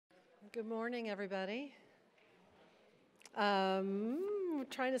Good morning, everybody. We're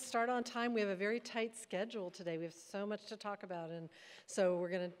trying to start on time. We have a very tight schedule today. We have so much to talk about, and so we're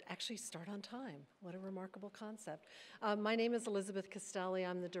going to actually start on time. What a remarkable concept. My name is Elizabeth Castelli.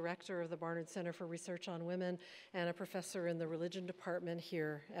 I'm the director of the Barnard Center for Research on Women and a professor in the religion department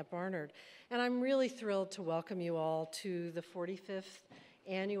here at Barnard. And I'm really thrilled to welcome you all to the 45th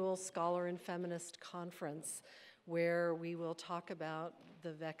Annual Scholar and Feminist Conference, where we will talk about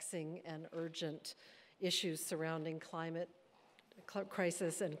the vexing and urgent issues surrounding climate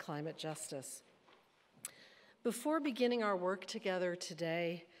crisis and climate justice. Before beginning our work together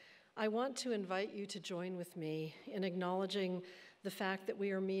today, I want to invite you to join with me in acknowledging the fact that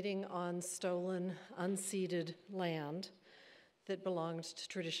we are meeting on stolen, unceded land that belonged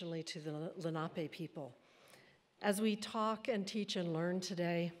traditionally to the Lenape people. As we talk and teach and learn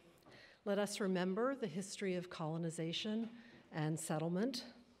today, let us remember the history of colonization and settlement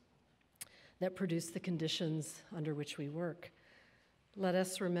that produced the conditions under which we work. Let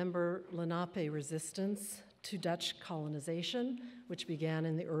us remember Lenape resistance to Dutch colonization, which began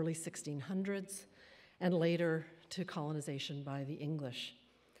in the early 1600s, and later to colonization by the English.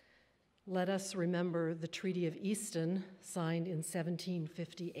 Let us remember the Treaty of Easton, signed in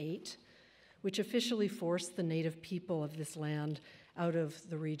 1758, which officially forced the native people of this land out of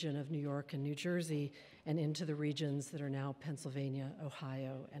the region of New York and New Jersey and into the regions that are now Pennsylvania,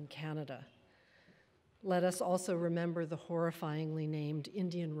 Ohio, and Canada. Let us also remember the horrifyingly named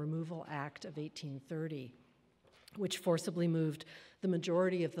Indian Removal Act of 1830, which forcibly moved the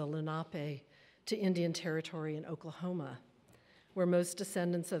majority of the Lenape to Indian Territory in Oklahoma, where most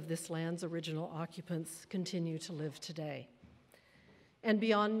descendants of this land's original occupants continue to live today. And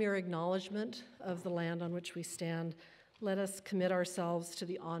beyond mere acknowledgement of the land on which we stand, let us commit ourselves to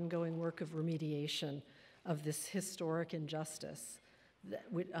the ongoing work of remediation of this historic injustice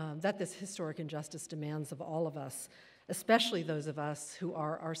that this historic injustice demands of all of us, especially those of us who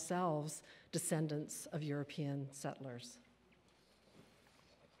are ourselves descendants of European settlers.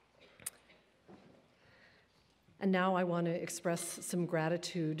 And now I want to express some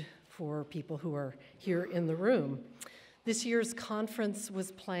gratitude for people who are here in the room. This year's conference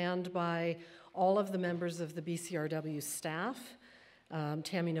was planned by all of the members of the BCRW staff,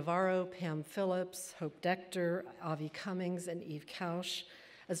 Tammy Navarro, Pam Phillips, Hope Dector, Avi Cummings, and Eve Kausch,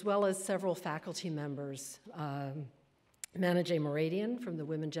 as well as several faculty members, Mana J. Moradian from the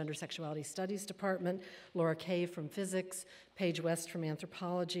Women, Gender, Sexuality Studies Department, Laura Kay from Physics, Paige West from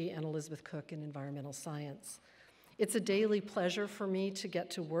Anthropology, and Elizabeth Cook in Environmental Science. It's a daily pleasure for me to get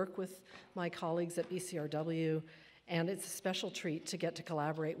to work with my colleagues at BCRW, and it's a special treat to get to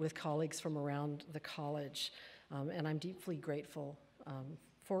collaborate with colleagues from around the college, and I'm deeply grateful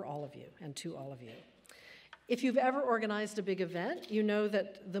for all of you and to all of you. If you've ever organized a big event, you know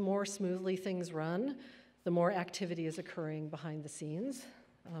that the more smoothly things run, the more activity is occurring behind the scenes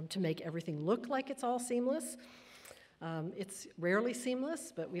to make everything look like it's all seamless. It's rarely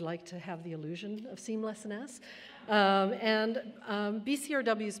seamless, but we like to have the illusion of seamlessness.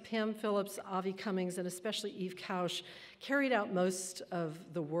 BCRW's Pam Phillips, Avi Cummings, and especially Eve Kausch carried out most of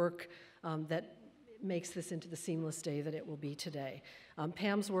the work that makes this into the seamless day that it will be today.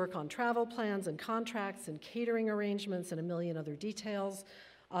 Pam's work on travel plans and contracts and catering arrangements and a million other details.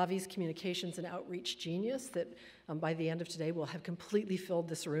 Avi's communications and outreach genius that by the end of today will have completely filled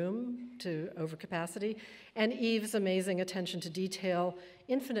this room to overcapacity. And Eve's amazing attention to detail,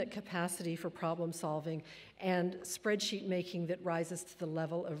 infinite capacity for problem solving, and spreadsheet making that rises to the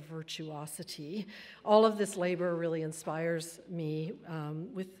level of virtuosity. All of this labor really inspires me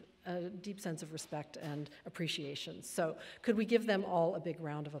with a deep sense of respect and appreciation. So could we give them all a big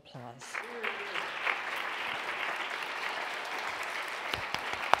round of applause?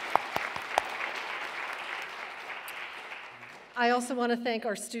 I also want to thank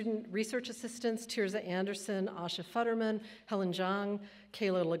our student research assistants, Tirza Anderson, Asha Futterman, Helen Zhang,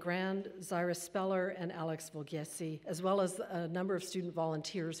 Kayla Legrand, Zaira Speller, and Alex Volgesi, as well as a number of student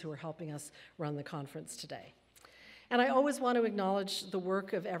volunteers who are helping us run the conference today. And I always want to acknowledge the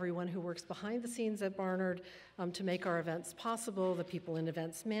work of everyone who works behind the scenes at Barnard to make our events possible, the people in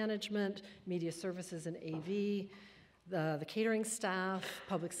events management, media services and AV, the catering staff,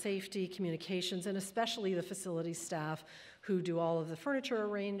 public safety, communications, and especially the facility staff who do all of the furniture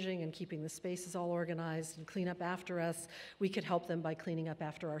arranging and keeping the spaces all organized and clean up after us. We could help them by cleaning up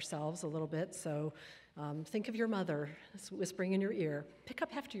after ourselves a little bit, so think of your mother whispering in your ear, pick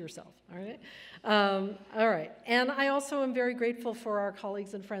up after yourself, all right? All right, and I also am very grateful for our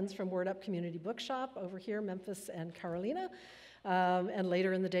colleagues and friends from Word Up Community Bookshop over here, Memphis and Carolina, And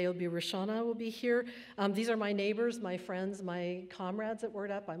later in the day will be Rishana will be here. These are my neighbors, my friends, my comrades at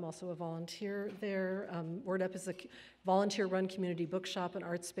Word Up. I'm also a volunteer there. Word Up is a volunteer-run community bookshop and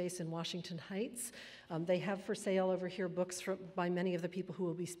art space in Washington Heights. They have for sale over here books by many of the people who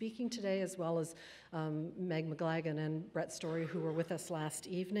will be speaking today, as well as Meg McLagan and Brett Story, who were with us last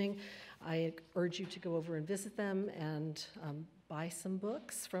evening. I urge you to go over and visit them and buy some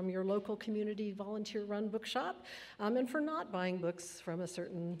books from your local community volunteer-run bookshop, and for not buying books from a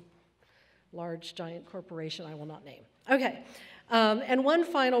certain large, giant corporation I will not name. Okay, and one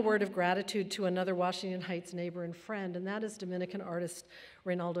final word of gratitude to another Washington Heights neighbor and friend, and that is Dominican artist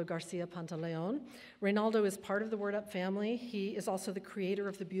Reynaldo Garcia Pantaleon. Reynaldo is part of the Word Up family. He is also the creator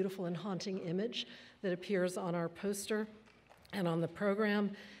of the beautiful and haunting image that appears on our poster and on the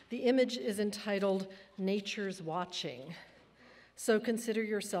program. The image is entitled Nature's Watching. So consider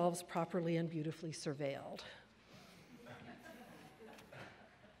yourselves properly and beautifully surveilled.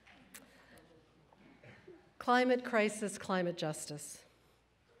 Climate crisis, climate justice.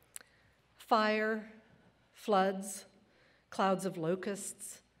 Fire, floods, clouds of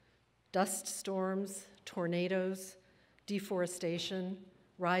locusts, dust storms, tornadoes, deforestation,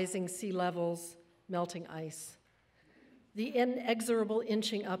 rising sea levels, melting ice. The inexorable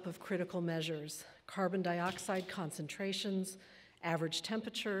inching up of critical measures, carbon dioxide concentrations, average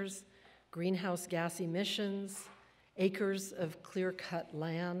temperatures, greenhouse gas emissions, acres of clear-cut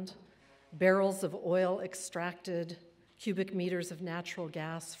land, barrels of oil extracted, cubic meters of natural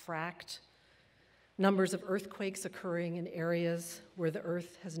gas fracked, numbers of earthquakes occurring in areas where the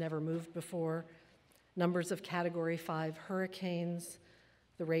earth has never moved before, numbers of Category 5 hurricanes,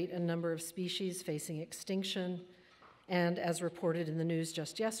 the rate and number of species facing extinction, and as reported in the news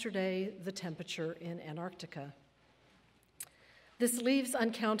just yesterday, the temperature in Antarctica. This leaves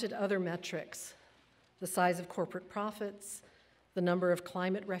uncounted other metrics: the size of corporate profits, the number of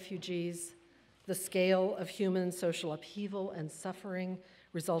climate refugees, the scale of human social upheaval and suffering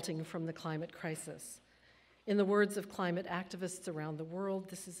resulting from the climate crisis. In the words of climate activists around the world,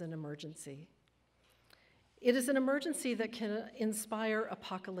 this is an emergency. It is an emergency that can inspire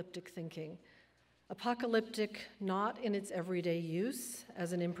apocalyptic thinking. Apocalyptic not in its everyday use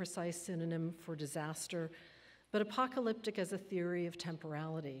as an imprecise synonym for disaster, but apocalyptic as a theory of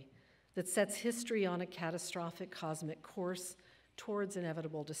temporality that sets history on a catastrophic cosmic course towards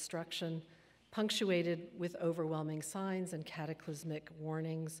inevitable destruction, punctuated with overwhelming signs and cataclysmic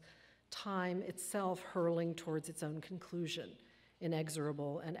warnings, time itself hurling towards its own conclusion,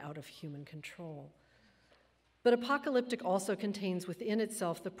 inexorable and out of human control. But apocalyptic also contains within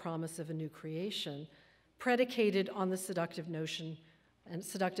itself the promise of a new creation, predicated on the seductive notion, and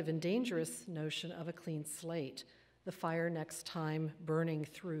seductive and dangerous notion of a clean slate, the fire next time burning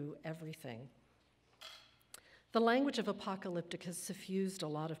through everything. The language of apocalyptic has suffused a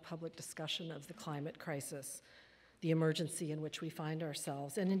lot of public discussion of the climate crisis, the emergency in which we find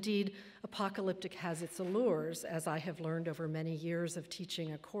ourselves. And indeed, apocalyptic has its allures, as I have learned over many years of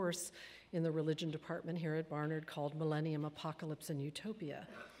teaching a course in the religion department here at Barnard called Millennium, Apocalypse, and Utopia.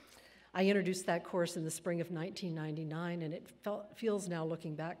 I introduced that course in the spring of 1999, and it feels now,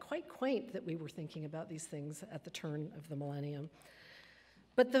 looking back, quite quaint that we were thinking about these things at the turn of the millennium.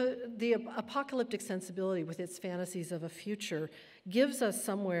 But the apocalyptic sensibility with its fantasies of a future gives us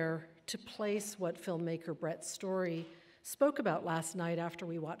somewhere to place what filmmaker Brett Story spoke about last night after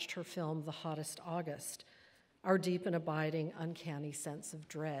we watched her film, The Hottest August, our deep and abiding, uncanny sense of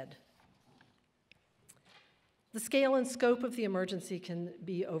dread. The scale and scope of the emergency can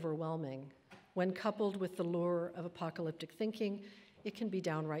be overwhelming. When coupled with the lure of apocalyptic thinking, it can be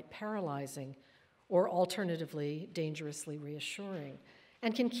downright paralyzing, or alternatively, dangerously reassuring,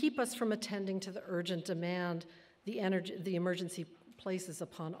 and can keep us from attending to the urgent demand the emergency places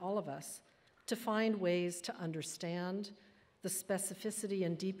upon all of us to find ways to understand the specificity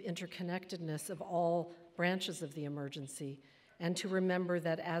and deep interconnectedness of all branches of the emergency, and to remember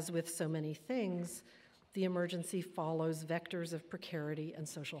that, as with so many things, the emergency follows vectors of precarity and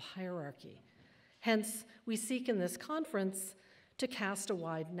social hierarchy. Hence, we seek in this conference to cast a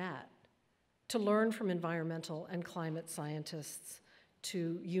wide net, to learn from environmental and climate scientists,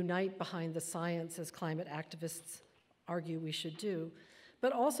 to unite behind the science as climate activists argue we should do,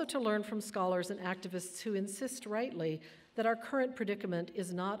 but also to learn from scholars and activists who insist rightly that our current predicament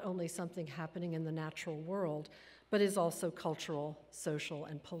is not only something happening in the natural world, but is also cultural, social,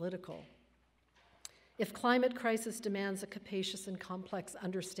 and political. If climate crisis demands a capacious and complex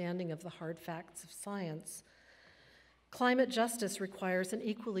understanding of the hard facts of science, climate justice requires an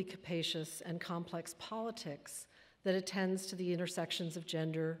equally capacious and complex politics that attends to the intersections of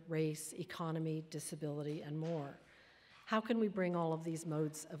gender, race, economy, disability, and more. How can we bring all of these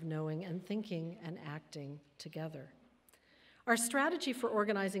modes of knowing and thinking and acting together? Our strategy for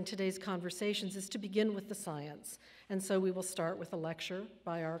organizing today's conversations is to begin with the science, and so we will start with a lecture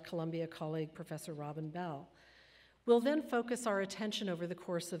by our Columbia colleague, Professor Robin Bell. We'll then focus our attention over the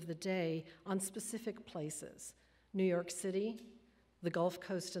course of the day on specific places: New York City, the Gulf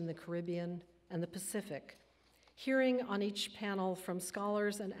Coast and the Caribbean, and the Pacific, hearing on each panel from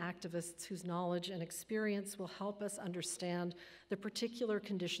scholars and activists whose knowledge and experience will help us understand the particular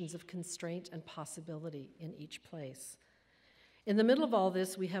conditions of constraint and possibility in each place. In the middle of all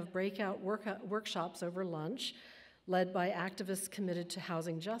this, we have breakout workshops over lunch, led by activists committed to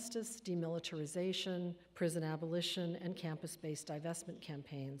housing justice, demilitarization, prison abolition, and campus-based divestment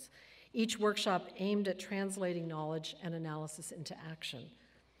campaigns, each workshop aimed at translating knowledge and analysis into action.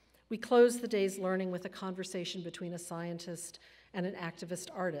 We close the day's learning with a conversation between a scientist and an activist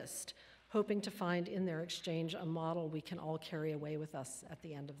artist, hoping to find in their exchange a model we can all carry away with us at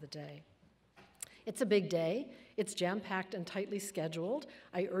the end of the day. It's a big day. It's jam-packed and tightly scheduled.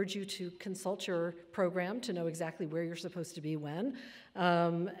 I urge you to consult your program to know exactly where you're supposed to be when.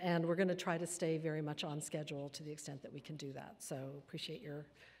 And we're going to try to stay very much on schedule to the extent that we can do that. So appreciate your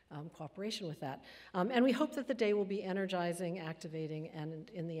cooperation with that. And we hope that the day will be energizing, activating, and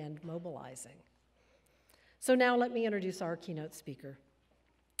in the end, mobilizing. So now let me introduce our keynote speaker.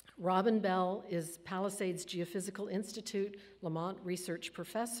 Robin Bell is Palisades Geophysical Institute Lamont Research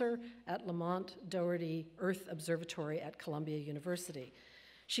Professor at Lamont-Doherty Earth Observatory at Columbia University.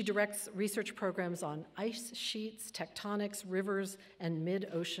 She directs research programs on ice sheets, tectonics, rivers, and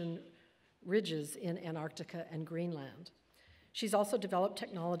mid-ocean ridges in Antarctica and Greenland. She's also developed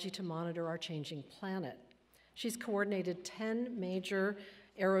technology to monitor our changing planet. She's coordinated 10 major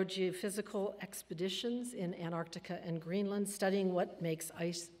aerogeophysical expeditions in Antarctica and Greenland, studying what makes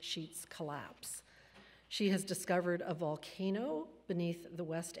ice sheets collapse. She has discovered a volcano beneath the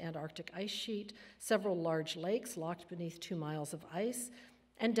West Antarctic ice sheet, several large lakes locked beneath 2 miles of ice,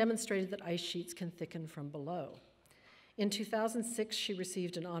 and demonstrated that ice sheets can thicken from below. In 2006, she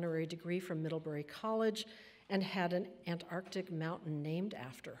received an honorary degree from Middlebury College and had an Antarctic mountain named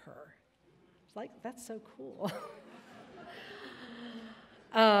after her. That's so cool.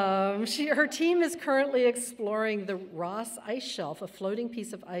 Her team is currently exploring the Ross Ice Shelf, a floating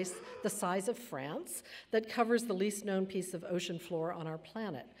piece of ice the size of France that covers the least known piece of ocean floor on our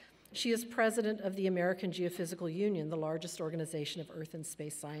planet. She is president of the American Geophysical Union, the largest organization of earth and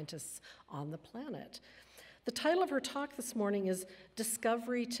space scientists on the planet. The title of her talk this morning is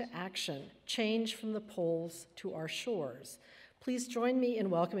Discovery to Action, Change from the Poles to Our Shores. Please join me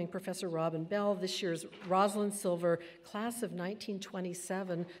in welcoming Professor Robin Bell, this year's Roslyn Silver Class of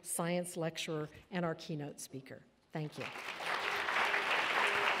 1927 science lecturer and our keynote speaker. Thank you.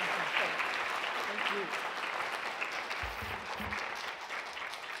 Thank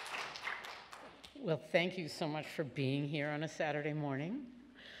you. Well, thank you so much for being here on a Saturday morning.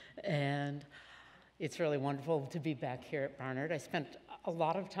 And it's really wonderful to be back here at Barnard. I spent a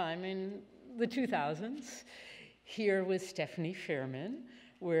lot of time in the 2000s here with Stephanie Fairman,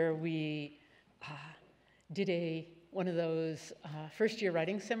 where we did one of those first-year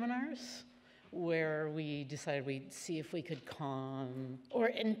writing seminars where we decided we'd see if we could calm or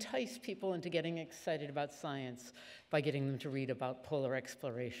entice people into getting excited about science by getting them to read about polar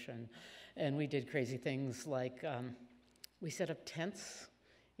exploration. And we did crazy things like we set up tents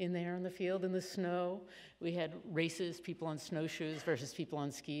in there in the field in the snow. We had races, people on snowshoes versus people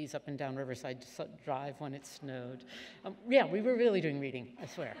on skis up and down Riverside Drive when it snowed. Yeah, we were really doing reading, I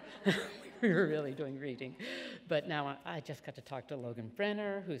swear. We were really doing reading. But now I just got to talk to Logan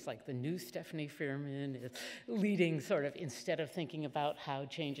Brenner, who's like the new Stephanie Fairman, is leading sort of, instead of thinking about how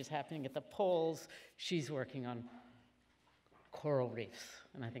change is happening at the poles, she's working on coral reefs.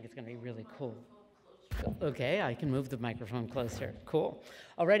 And I think it's going to be really cool. Okay, I can move the microphone closer. Cool.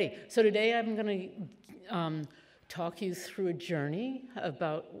 Alrighty, so today I'm going to talk you through a journey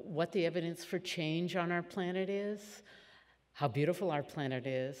about what the evidence for change on our planet is, how beautiful our planet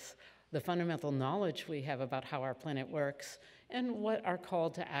is, the fundamental knowledge we have about how our planet works, and what our call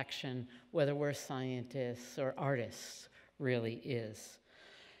to action, whether we're scientists or artists, really is.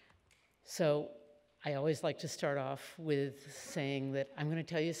 So I always like to start off with saying that I'm going to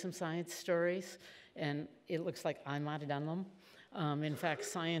tell you some science stories, and it looks like I might have done them. In fact,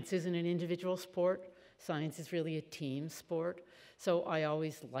 science isn't an individual sport. Science is really a team sport. So I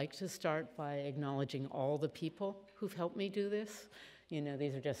always like to start by acknowledging all the people who've helped me do this. You know,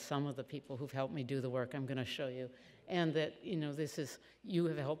 these are just some of the people who've helped me do the work I'm going to show you. And that, you know, you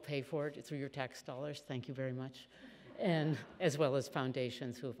have helped pay for it through your tax dollars. Thank you very much. and as well as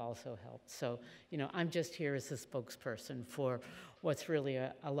foundations who have also helped. So, I'm just here as a spokesperson for what's really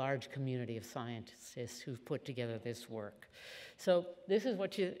a large community of scientists who've put together this work. So this is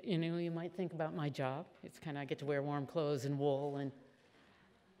what you might think about my job. It's kind of, I get to wear warm clothes and wool and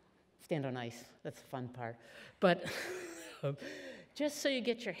stand on ice. That's the fun part. But just so you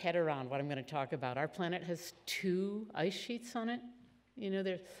get your head around what I'm going to talk about, our planet has 2 ice sheets on it.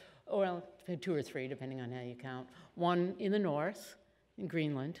 There's, well, 2 or 3, depending on how you count. One in the north, in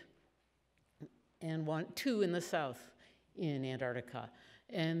Greenland, and 2 in the south, in Antarctica.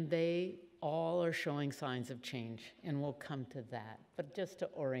 And they all are showing signs of change, and we'll come to that. But just to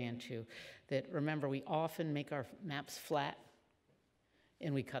orient you, that remember, we often make our maps flat,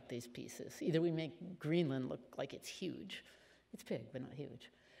 and we cut these pieces. Either we make Greenland look like it's huge. It's big, but not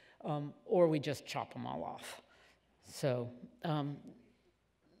huge. Or we just chop them all off. So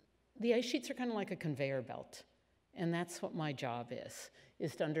the ice sheets are kind of like a conveyor belt. And that's what my job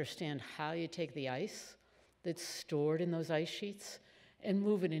is to understand how you take the ice that's stored in those ice sheets and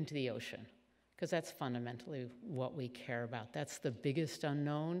move it into the ocean. Because that's fundamentally what we care about. That's the biggest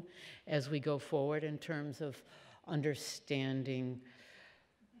unknown as we go forward in terms of understanding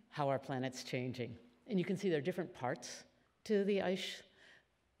how our planet's changing. And you can see there are different parts to the ice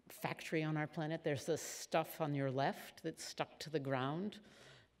factory on our planet. There's the stuff on your left that's stuck to the ground.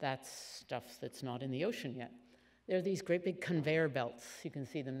 That's stuff that's not in the ocean yet. There are these great big conveyor belts. You can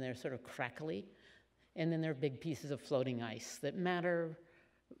see them, they're sort of crackly. And then there are big pieces of floating ice that matter,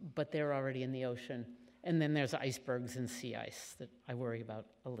 but they're already in the ocean. And then there's icebergs and sea ice that I worry about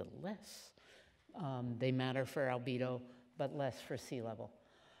a little less. They matter for albedo, but less for sea level.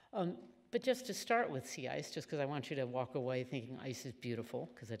 But just to start with sea ice, just because I want you to walk away thinking ice is beautiful,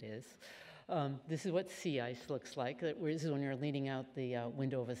 because it is. This is what sea ice looks like. This is when you're leaning out the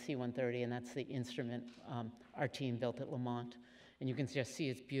window of a C-130, and that's the instrument our team built at Lamont. And you can just see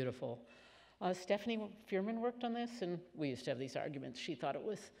it's beautiful. Stephanie Fearman worked on this, and we used to have these arguments. She thought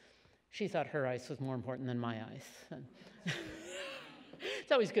her ice was more important than my ice. And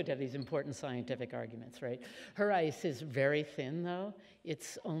it's always good to have these important scientific arguments, right? Her ice is very thin, though.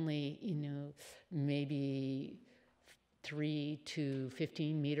 It's only, maybe 3 to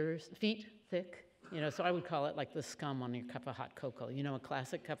 15 feet thick. So I would call it like the scum on your cup of hot cocoa. A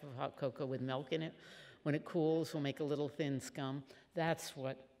classic cup of hot cocoa with milk in it. When it cools, we'll make a little thin scum. That's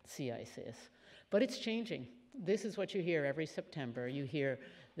what sea ice is. But it's changing. This is what you hear every September. You hear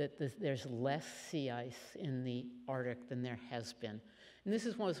that there's less sea ice in the Arctic than there has been. And this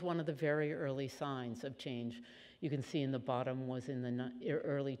was one of the very early signs of change. You can see in the bottom was in the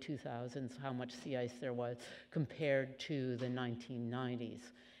early 2000s how much sea ice there was compared to the 1990s.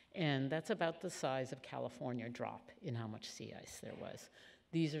 And that's about the size of California drop in how much sea ice there was.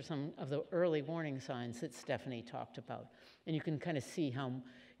 These are some of the early warning signs that Stephanie talked about. And you can kind of see how,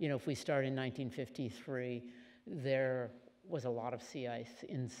 if we start in 1953, there was a lot of sea ice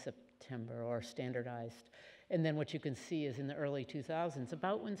in September or standardized. And then what you can see is in the early 2000s,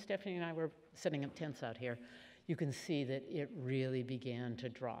 about when Stephanie and I were setting up tents out here, you can see that it really began to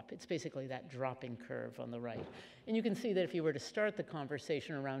drop. It's basically that dropping curve on the right. And you can see that if you were to start the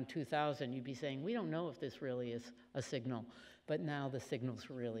conversation around 2000, you'd be saying, we don't know if this really is a signal. But now the signal's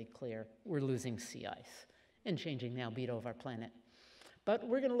really clear. We're losing sea ice and changing the albedo of our planet. But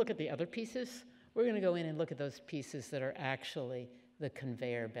we're going to look at the other pieces. We're going to go in and look at those pieces that are actually the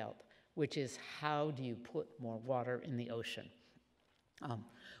conveyor belt, which is how do you put more water in the ocean?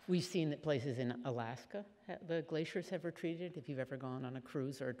 We've seen that places in Alaska, the glaciers have retreated. If you've ever gone on a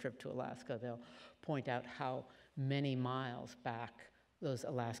cruise or a trip to Alaska, they'll point out how many miles back those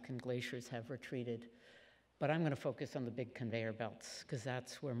Alaskan glaciers have retreated. But I'm going to focus on the big conveyor belts because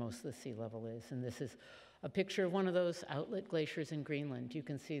that's where most of the sea level is. And this is a picture of one of those outlet glaciers in Greenland. You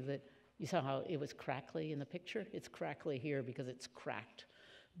can see that, you saw how it was crackly in the picture? It's crackly here because it's cracked.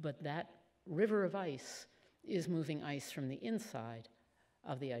 But that river of ice is moving ice from the inside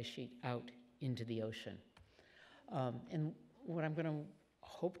of the ice sheet out into the ocean. And what I'm going to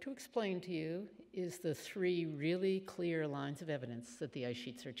hope to explain to you is the 3 really clear lines of evidence that the ice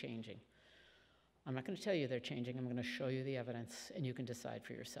sheets are changing. I'm not going to tell you they're changing. I'm going to show you the evidence, and you can decide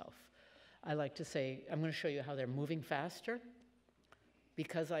for yourself. I like to say I'm going to show you how they're moving faster.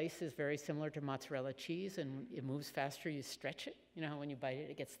 Because ice is very similar to mozzarella cheese, and it moves faster, you stretch it. You know how when you bite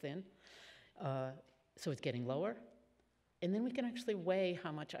it, it gets thin? So it's getting lower. And then we can actually weigh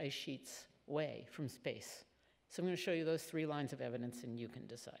how much ice sheets weigh from space. So I'm going to show you those 3 lines of evidence, and you can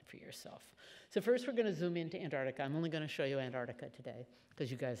decide for yourself. So first, we're going to zoom into Antarctica. I'm only going to show you Antarctica today, because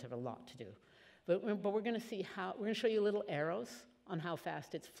you guys have a lot to do. But we're going to see how, we're going to show you little arrows on how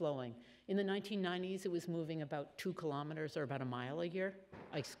fast it's flowing. In the 1990s, it was moving about 2 kilometers or about a mile a year.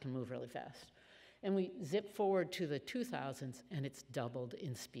 Ice can move really fast. And we zip forward to the 2000s, and it's doubled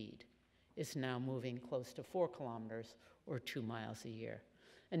in speed. It's now moving close to 4 kilometers or 2 miles a year.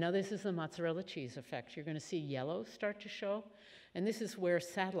 And now this is the mozzarella cheese effect. You're going to see yellow start to show. And this is where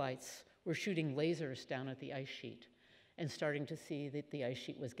satellites were shooting lasers down at the ice sheet and starting to see that the ice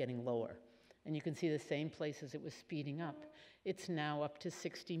sheet was getting lower. And you can see the same places it was speeding up. It's now up to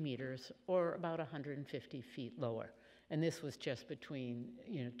 60 meters or about 150 feet lower. And this was just between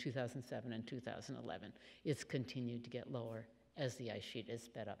 2007 and 2011. It's continued to get lower as the ice sheet is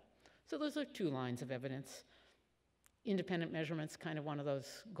sped up. So those are 2 lines of evidence. Independent measurements, kind of one of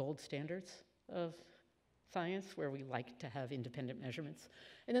those gold standards of science where we like to have independent measurements.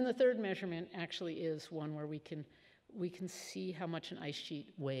 And then the third measurement actually is one where we can see how much an ice sheet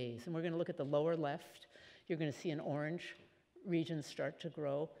weighs. And we're going to look at the lower left. You're going to see an orange region start to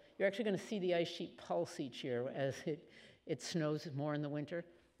grow. You're actually going to see the ice sheet pulse each year as it snows more in the winter,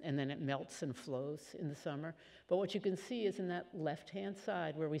 and then it melts and flows in the summer. But what you can see is in that left-hand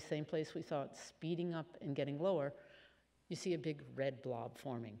side, where same place we saw it speeding up and getting lower, you see a big red blob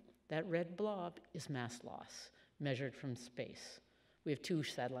forming. That red blob is mass loss, measured from space. We have 2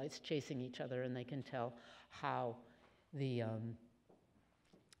 satellites chasing each other, and they can tell how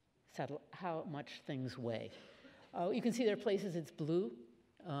much things weigh. You can see there are places it's blue.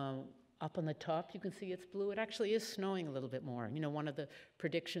 Up on the top, you can see it's blue. It actually is snowing a little bit more. One of the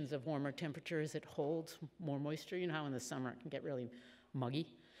predictions of warmer temperatures, it holds more moisture. You know how in the summer it can get really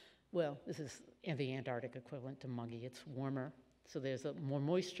muggy? Well, this is the Antarctic equivalent to muggy. It's warmer, so there's more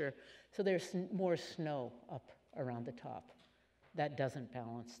moisture. So there's more snow up around the top. That doesn't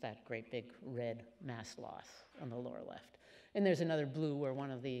balance that great big red mass loss on the lower left. And there's another blue where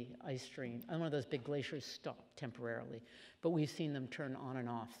one of the ice stream, one of those big glaciers stopped temporarily. But we've seen them turn on and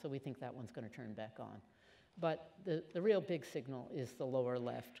off, so we think that one's going to turn back on. But the real big signal is the lower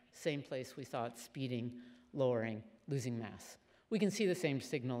left, same place we saw it speeding, lowering, losing mass. We can see the same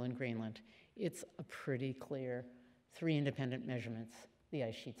signal in Greenland. It's a pretty clear 3 independent measurements. The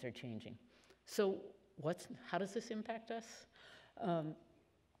ice sheets are changing. So how does this impact us?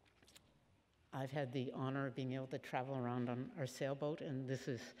 I've had the honor of being able to travel around on our sailboat, and this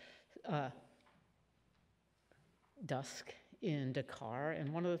is dusk in Dakar.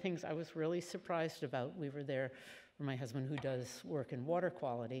 And one of the things I was really surprised about, we were there for my husband who does work in water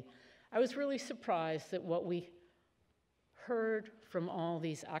quality. I was really surprised that what we heard from all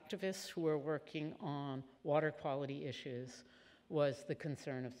these activists who are working on water quality issues was the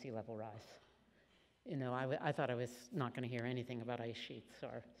concern of sea level rise. I thought I was not going to hear anything about ice sheets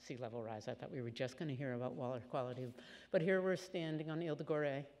or sea level rise. I thought we were just going to hear about water quality. But here we're standing on Ile de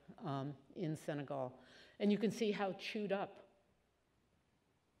Gorée in Senegal, and you can see how chewed up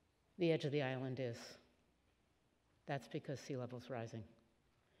the edge of the island is. That's because sea level's rising.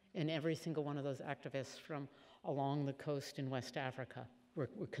 And every single one of those activists from along the coast in West Africa were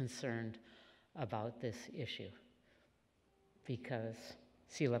concerned about this issue because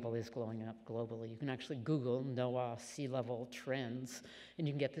sea level is going up globally. You can actually Google NOAA sea level trends, and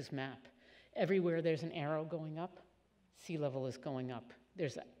you can get this map. Everywhere there's an arrow going up, sea level is going up.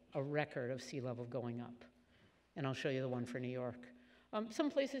 There's a record of sea level going up. And I'll show you the one for New York. Some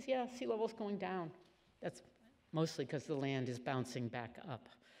places, yeah, sea level's going down. That's mostly because the land is bouncing back up.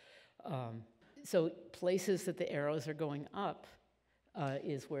 So places that the arrows are going up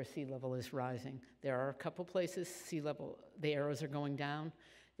is where sea level is rising. There are a couple places the arrows are going down.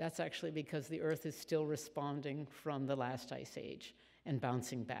 That's actually because the Earth is still responding from the last ice age and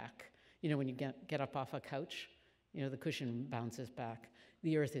bouncing back. When you get up off a couch, the cushion bounces back.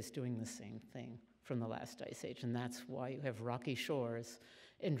 The Earth is doing the same thing from the last ice age, and that's why you have rocky shores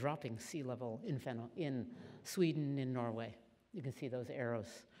and dropping sea level in Sweden and Norway. You can see those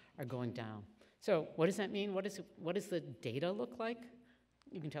arrows are going down. So what does that mean? What does the data look like?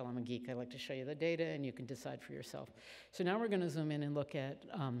 You can tell I'm a geek. I like to show you the data, and you can decide for yourself. So now we're going to zoom in and look at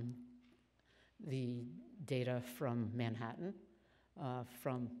the data from Manhattan.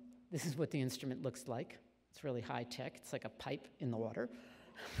 This is what the instrument looks like. It's really high tech. It's like a pipe in the water.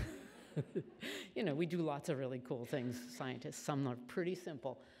 We do lots of really cool things, scientists. Some are pretty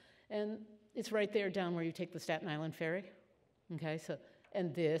simple. And it's right there down where you take the Staten Island ferry. Okay,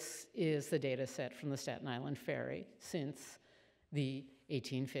 and this is the data set from the Staten Island ferry since the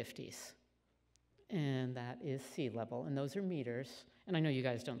 1850s. And that is sea level, and those are meters. And I know you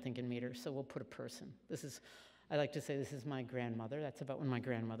guys don't think in meters, so we'll put a person. I like to say this is my grandmother. That's about when my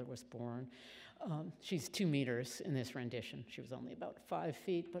grandmother was born. She's 2 meters in this rendition. She was only about 5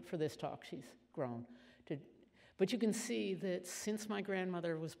 feet, but for this talk, she's grown. But you can see that since my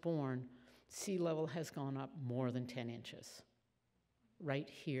grandmother was born, sea level has gone up more than 10 inches, right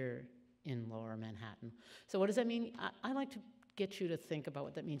here in lower Manhattan. So what does that mean? I like to get you to think about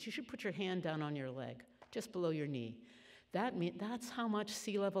what that means. You should put your hand down on your leg, just below your knee. That's how much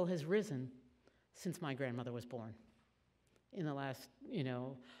sea level has risen since my grandmother was born in the last,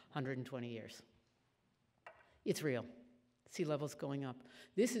 120 years. It's real. Sea level's going up.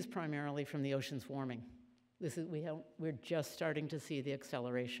 This is primarily from the oceans warming. We're just starting to see the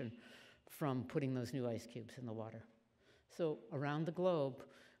acceleration from putting those new ice cubes in the water. So around the globe,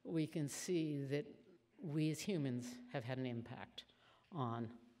 we can see that we as humans have had an impact on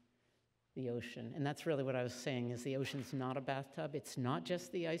the ocean. And that's really what I was saying, is the ocean's not a bathtub. It's not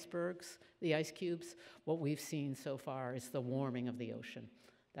just the icebergs, the ice cubes. What we've seen so far is the warming of the ocean.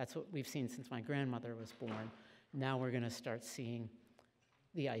 That's what we've seen since my grandmother was born. Now we're going to start seeing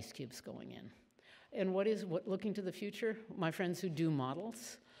the ice cubes going in. And looking to the future, my friends who do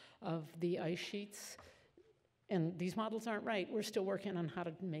models of the ice sheets, and these models aren't right. We're still working on how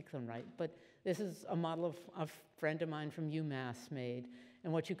to make them right. But this is a model a friend of mine from UMass made.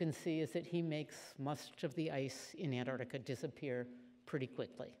 And what you can see is that he makes much of the ice in Antarctica disappear pretty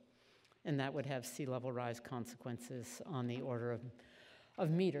quickly. And that would have sea level rise consequences on the order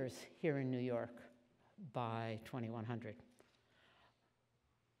of meters here in New York by 2100.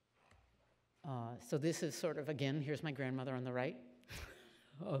 So this is sort of, again, here's my grandmother on the right,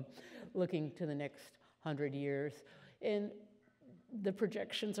 looking to the next 100 years. And the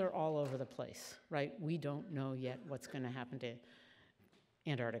projections are all over the place, right? We don't know yet what's going to happen to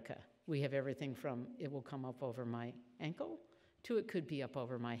Antarctica. We have everything from it will come up over my ankle to it could be up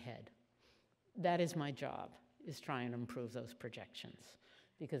over my head. That is my job, is try and improve those projections.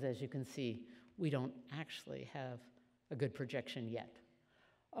 Because as you can see, we don't actually have a good projection yet.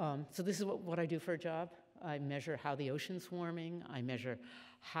 So this is what I do for a job. I measure how the ocean's warming. I measure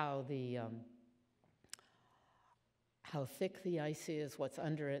how thick the ice is, what's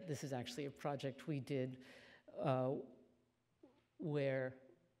under it. This is actually a project we did where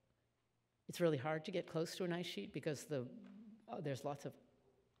it's really hard to get close to an ice sheet because there's lots of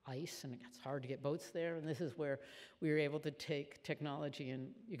ice and it's hard to get boats there. And this is where we were able to take technology, and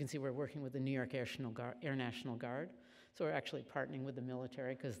you can see we're working with the New York Air National Guard. So we're actually partnering with the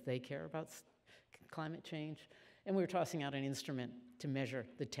military because they care about climate change. And we were tossing out an instrument to measure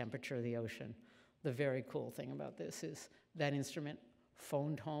the temperature of the ocean. The very cool thing about this is that instrument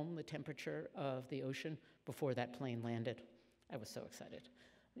phoned home the temperature of the ocean before that plane landed. I was so excited.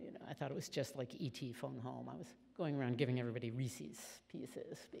 I thought it was just like E.T. phone home. I was going around giving everybody Reese's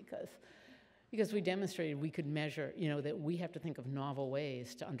Pieces because we demonstrated we could measure, that we have to think of novel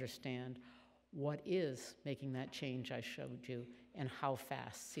ways to understand what is making that change I showed you and how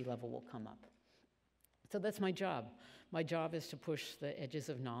fast sea level will come up. So that's my job. My job is to push the edges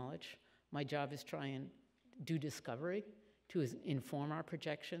of knowledge. My job is try and do discovery to inform our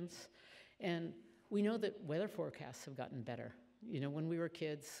projections. And we know that weather forecasts have gotten better. When we were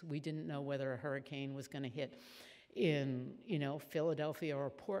kids, we didn't know whether a hurricane was going to hit in, Philadelphia or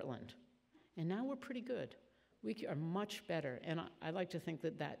Portland. And now we're pretty good. We are much better. And I like to think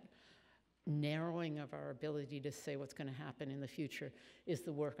that narrowing of our ability to say what's going to happen in the future is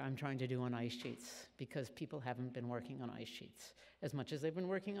the work I'm trying to do on ice sheets, because people haven't been working on ice sheets as much as they've been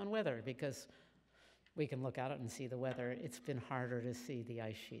working on weather, because we can look at it and see the weather. It's been harder to see the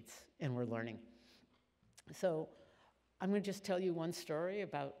ice sheets, and we're learning. So I'm going to just tell you one story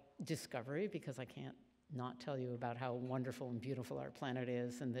about discovery, because I can't not tell you about how wonderful and beautiful our planet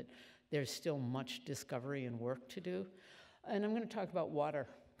is, and that there's still much discovery and work to do. And I'm going to talk about water,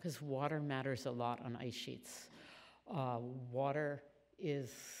 because water matters a lot on ice sheets.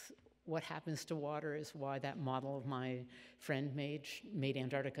 What happens to water is why that model of my friend made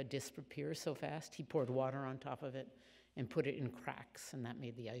Antarctica disappear so fast. He poured water on top of it and put it in cracks, and that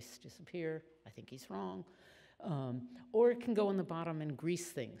made the ice disappear. I think he's wrong. Or it can go in the bottom and grease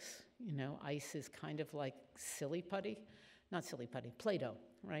things. Ice is kind of like Play-Doh,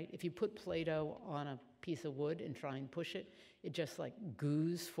 right? If you put Play-Doh on a piece of wood and try and push it, it just like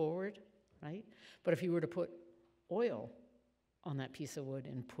goos forward, right? But if you were to put oil on that piece of wood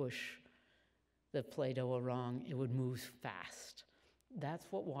and push the Play-Doh along, it would move fast. That's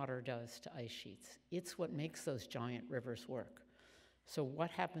what water does to ice sheets. It's what makes those giant rivers work. So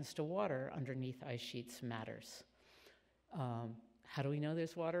what happens to water underneath ice sheets matters. How do we know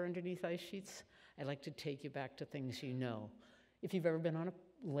there's water underneath ice sheets? I'd like to take you back to things you know. If you've ever been on a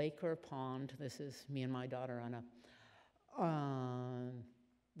lake or a pond, this is me and my daughter on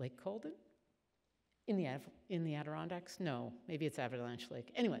Lake Colden? In the Adirondacks? No, maybe it's Avalanche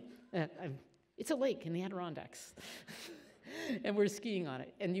Lake. Anyway, It's a lake in the Adirondacks. And we're skiing on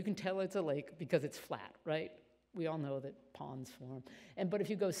it. And you can tell it's a lake because it's flat, right? We all know that ponds form. But if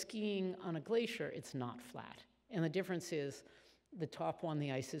you go skiing on a glacier, it's not flat. And the difference is the top one,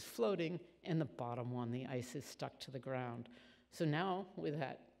 the ice is floating, and the bottom one, the ice is stuck to the ground. So now, with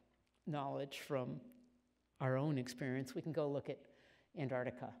that knowledge from our own experience, we can go look at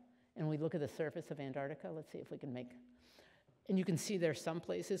Antarctica. And we look at the surface of Antarctica. Let's see if we can make... And you can see there's some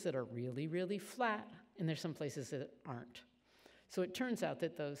places that are really, really flat, and there's some places that aren't. So it turns out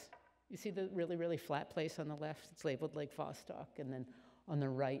that those... You see the really, really flat place on the left? It's labeled Lake Vostok. And then on the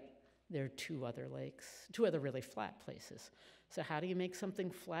right, there are two other lakes, two other really flat places. So how do you make something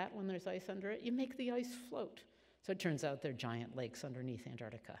flat when there's ice under it? You make the ice float. So it turns out there are giant lakes underneath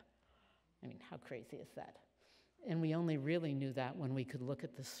Antarctica. I mean, how crazy is that? And we only really knew that when we could look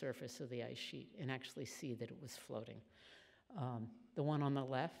at the surface of the ice sheet and actually see that it was floating. The one on the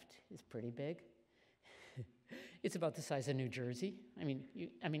left is pretty big. It's about the size of New Jersey. I mean,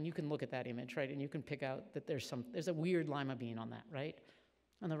 you can look at that image, right? And you can pick out that there's a weird lima bean on that, right?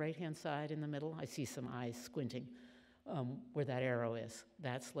 On the right-hand side in the middle, I see some eyes squinting where that arrow is.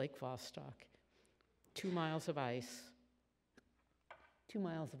 That's Lake Vostok. 2 miles of ice, 2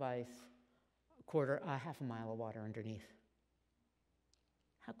 miles of ice, half a mile of water underneath.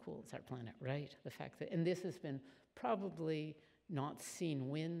 How cool is our planet, right? The fact that, and this has been probably not seen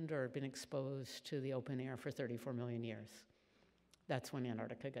wind or been exposed to the open air for 34 million years. That's when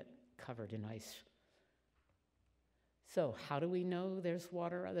Antarctica got covered in ice. So how do we know there's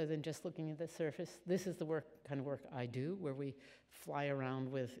water other than just looking at the surface? This is the kind of work I do, where we fly around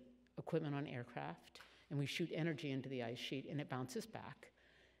with equipment on aircraft, and we shoot energy into the ice sheet, and it bounces back.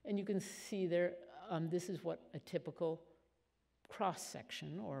 And you can see there, this is what a typical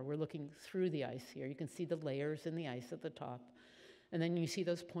cross-section, or we're looking through the ice here. You can see the layers in the ice at the top. And then you see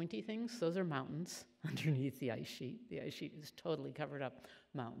those pointy things? Those are mountains underneath the ice sheet. The ice sheet is totally covered up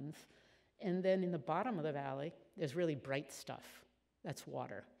mountains. And then in the bottom of the valley, there's really bright stuff. That's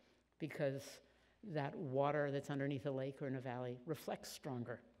water, because that water that's underneath a lake or in a valley reflects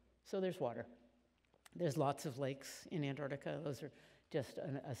stronger. So there's water. There's lots of lakes in Antarctica. Those are just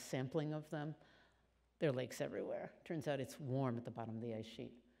a sampling of them. There are lakes everywhere. Turns out it's warm at the bottom of the ice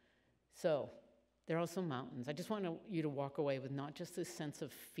sheet. So there are also mountains. I just want you to walk away with not just this sense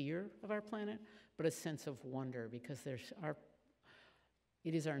of fear of our planet, but a sense of wonder, because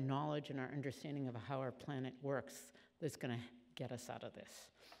it is our knowledge and our understanding of how our planet works that's going to get us out of this,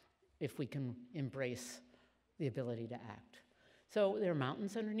 if we can embrace the ability to act. So there are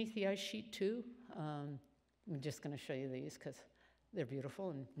mountains underneath the ice sheet too. I'm just going to show you these because they're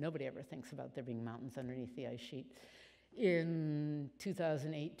beautiful, and nobody ever thinks about there being mountains underneath the ice sheet. In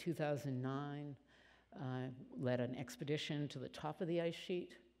 2008, 2009, led an expedition to the top of the ice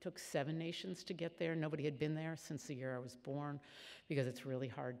sheet. Took 7 nations to get there. Nobody had been there since the year I was born, because it's really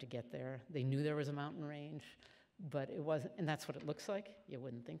hard to get there. They knew there was a mountain range, but it wasn't, and that's what it looks like. You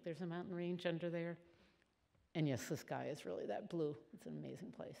wouldn't think there's a mountain range under there. And yes, the sky is really that blue. It's an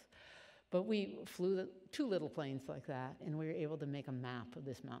amazing place. But we flew 2 little planes like that, and we were able to make a map of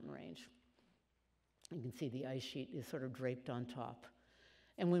this mountain range. You can see the ice sheet is sort of draped on top.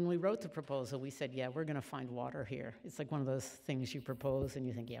 And when we wrote the proposal, we said, yeah, we're going to find water here. It's like one of those things you propose and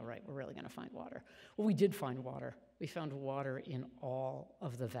you think, yeah, right, we're really going to find water. Well, we did find water. We found water in all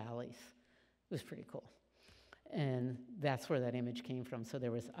of the valleys. It was pretty cool. And that's where that image came from. So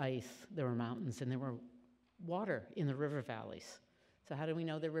there was ice, there were mountains, and there were water in the river valleys. So how do we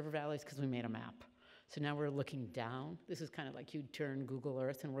know they're river valleys? Because we made a map. So now we're looking down. This is kind of like you'd turn Google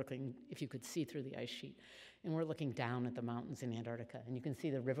Earth and looking if you could see through the ice sheet. And we're looking down at the mountains in Antarctica. And you can see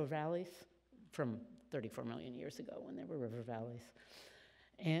the river valleys from 34 million years ago when there were river valleys.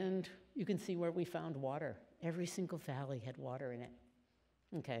 And you can see where we found water. Every single valley had water in it.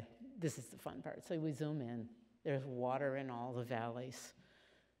 Okay, this is the fun part. So we zoom in. There's water in all the valleys.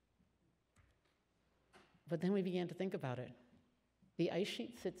 But then we began to think about it. The ice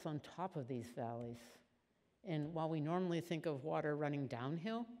sheet sits on top of these valleys. And while we normally think of water running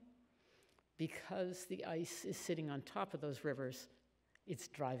downhill, because the ice is sitting on top of those rivers, it's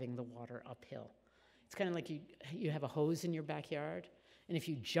driving the water uphill. It's kind of like you have a hose in your backyard, and if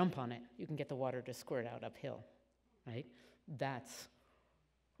you jump on it, you can get the water to squirt out uphill, right? That's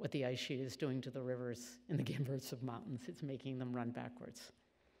what the ice sheet is doing to the rivers in the gimbers of mountains. It's making them run backwards.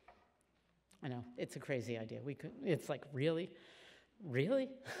 I know, it's a crazy idea. It's like, really? Really?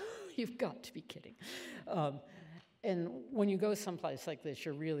 You've got to be kidding. And when you go someplace like this,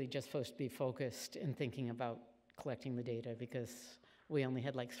 you're really just supposed to be focused and thinking about collecting the data, because We only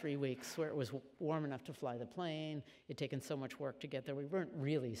had like 3 weeks where it was warm enough to fly the plane. It'd taken so much work to get there. We weren't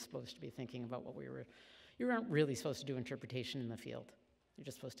really supposed to be thinking about what you weren't really supposed to do interpretation in the field. You're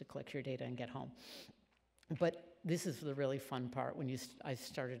just supposed to collect your data and get home. But this is the really fun part when I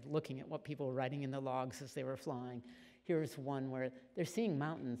started looking at what people were writing in the logs as they were flying. Here's one where they're seeing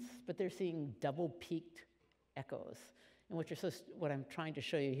mountains, but they're seeing double-peaked echoes. And what I'm trying to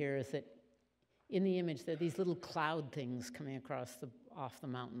show you here is that in the image, there are these little cloud things coming off the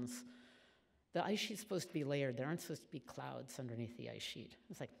mountains. The ice sheet's supposed to be layered. There aren't supposed to be clouds underneath the ice sheet.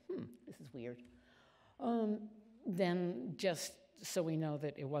 It's like, this is weird. Then just so we know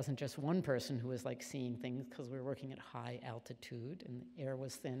that it wasn't just one person who was like seeing things, because we were working at high altitude and the air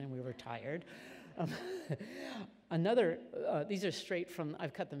was thin and we were tired. These are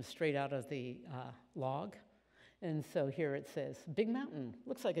I've cut them straight out of the log. And so here it says, big mountain,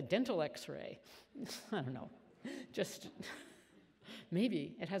 looks like a dental x-ray. I don't know, just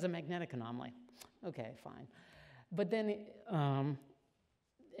maybe it has a magnetic anomaly. Okay, fine. But then, and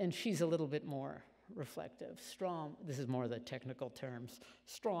she's a little bit more reflective, strong, this is more the technical terms,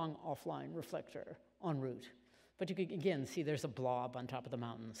 strong offline reflector en route. But you can, again, see there's a blob on top of the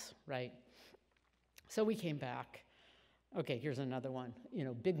mountains, right? So we came back. Okay, here's another one.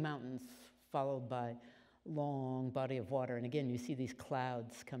 Big mountains followed by long body of water. And again, you see these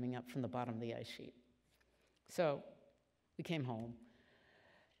clouds coming up from the bottom of the ice sheet. So we came home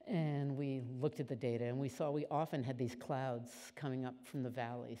and we looked at the data and we saw we often had these clouds coming up from the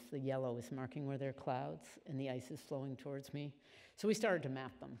valleys. The yellow is marking where there are clouds and the ice is flowing towards me. So we started to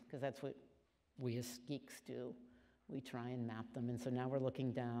map them because that's what we as geeks do. We try and map them. And so now we're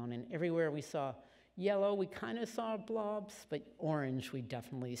looking down and everywhere we saw yellow, we kind of saw blobs, but orange, we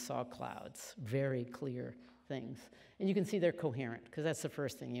definitely saw clouds, very clear things. And you can see they're coherent, because that's the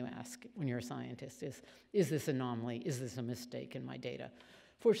first thing you ask when you're a scientist is this anomaly, is this a mistake in my data?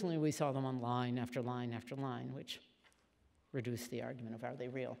 Fortunately, we saw them on line after line after line, which reduced the argument of are they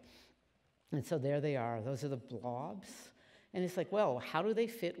real? And so there they are, those are the blobs. And it's like, well, how do they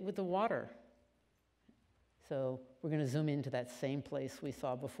fit with the water? So we're going to zoom into that same place we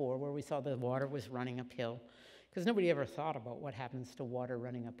saw before, where we saw the water was running uphill, because nobody ever thought about what happens to water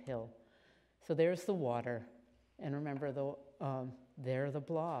running uphill. So there's the water, and remember, there are the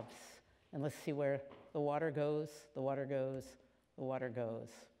blobs. And let's see where the water goes, the water goes, the water goes.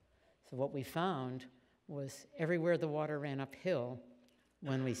 So what we found was everywhere the water ran uphill,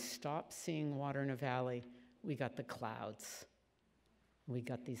 when we stopped seeing water in a valley, we got the clouds. We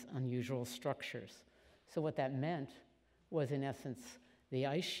got these unusual structures. So what that meant was, in essence, the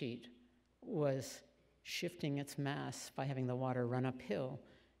ice sheet was shifting its mass by having the water run uphill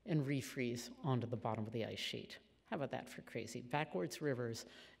and refreeze onto the bottom of the ice sheet. How about that for crazy? Backwards rivers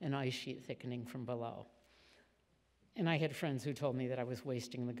and ice sheet thickening from below. And I had friends who told me that I was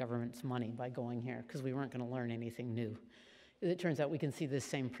wasting the government's money by going here because we weren't going to learn anything new. It turns out we can see this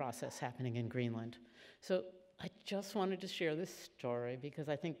same process happening in Greenland. So I just wanted to share this story because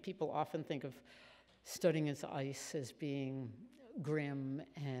I think people often think of studying its ice as being grim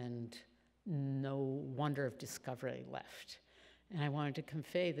and no wonder of discovery left. And I wanted to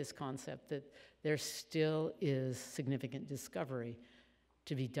convey this concept that there still is significant discovery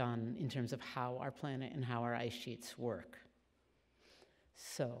to be done in terms of how our planet and how our ice sheets work.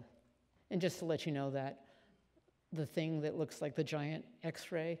 So, and just to let you know that the thing that looks like the giant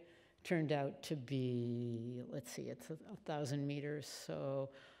X-ray turned out to be, let's see, it's 1,000 meters, so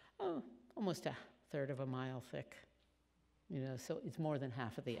almost a third of a mile thick, so it's more than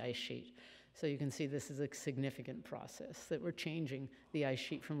half of the ice sheet. So you can see this is a significant process, that we're changing the ice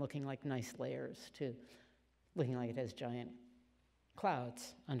sheet from looking like nice layers to looking like it has giant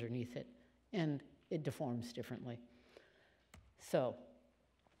clouds underneath it, and it deforms differently. So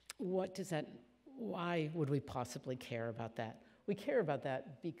why would we possibly care about that? We care about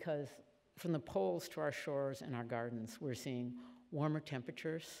that because from the poles to our shores and our gardens, we're seeing warmer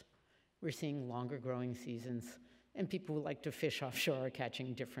temperatures, we're seeing longer growing seasons, and people who like to fish offshore are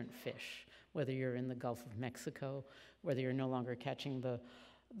catching different fish, whether you're in the Gulf of Mexico, whether you're no longer catching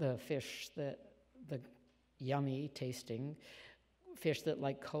the fish the yummy tasting fish that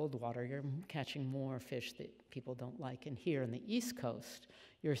like cold water, you're catching more fish that people don't like. And here in the East Coast,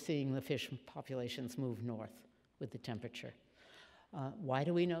 you're seeing the fish populations move north with the temperature. Why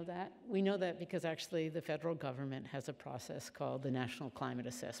do we know that? We know that because actually the federal government has a process called the National Climate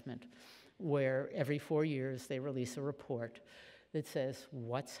Assessment, where every 4 years they release a report that says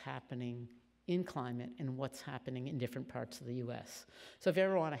what's happening in climate and what's happening in different parts of the US. So if you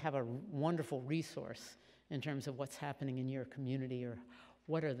ever want to have a wonderful resource in terms of what's happening in your community or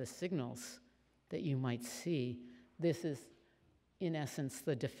what are the signals that you might see, this is in essence,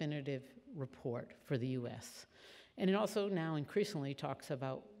 the definitive report for the US. And it also now increasingly talks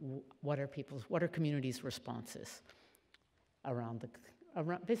about what are communities' responses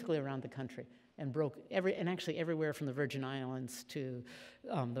basically around the country, and actually everywhere from the Virgin Islands to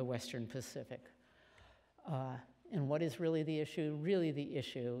the Western Pacific. And what is really the issue? Really the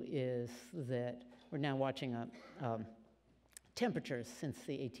issue is that we're now watching temperatures since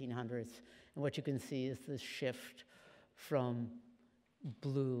the 1800s, and what you can see is this shift from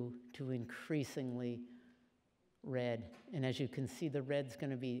blue to increasingly red. And as you can see, the red's going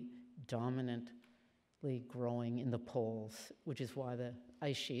to be dominantly growing in the poles, which is why the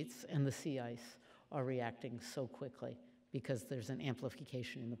ice sheets and the sea ice are reacting so quickly, because there's an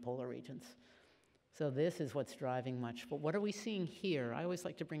amplification in the polar regions. So this is what's driving much. But what are we seeing here? I always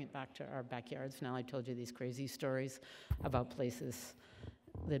like to bring it back to our backyards. Now I told you these crazy stories about places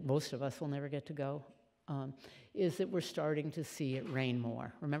that most of us will never get to go. Is that we're starting to see it rain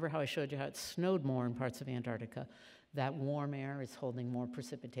more. Remember how I showed you how it snowed more in parts of Antarctica? That warm air is holding more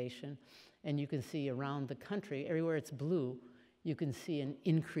precipitation. And you can see around the country, everywhere it's blue, you can see an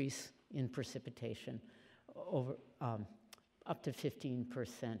increase in precipitation over up to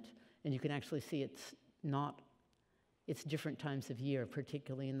 15%. And you can actually see it's different times of year,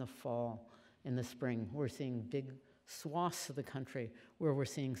 particularly in the fall and the spring. We're seeing big swaths of the country where we're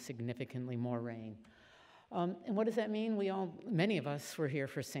seeing significantly more rain. And what does that mean? Many of us were here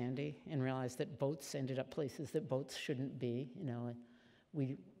for Sandy and realized that boats ended up places that boats shouldn't be.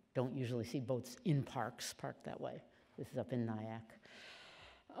 We don't usually see boats in parks parked that way. This is up in Nyack.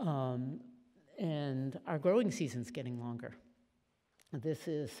 And our growing season's getting longer. This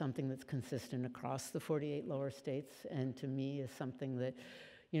is something that's consistent across the 48 lower states, and to me is something that,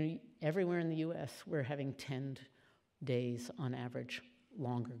 everywhere in the US, we're having 10 days on average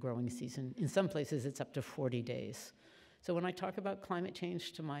longer growing season. In some places, it's up to 40 days. So when I talk about climate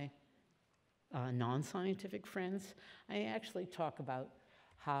change to my non-scientific friends, I actually talk about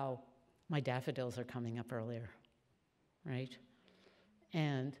how my daffodils are coming up earlier, right?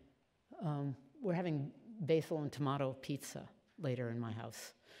 And we're having basil and tomato pizza later in my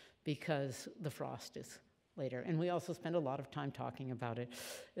house because the frost is later. And we also spend a lot of time talking about it,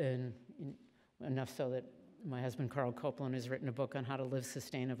 and enough so that my husband, Carl Copeland, has written a book on how to live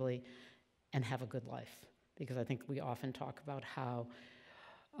sustainably and have a good life, because I think we often talk about how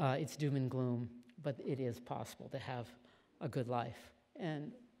it's doom and gloom, but it is possible to have a good life.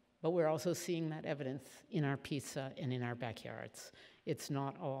 But we're also seeing that evidence in our pizza and in our backyards. It's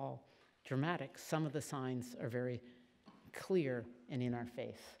not all dramatic. Some of the signs are very clear and in our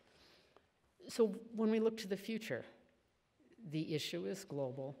face. So when we look to the future, the issue is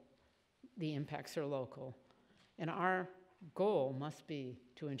global, the impacts are local, and our goal must be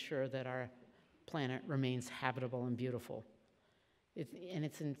to ensure that our planet remains habitable and beautiful. And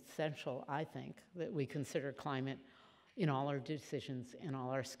it's essential, I think, that we consider climate in all our decisions and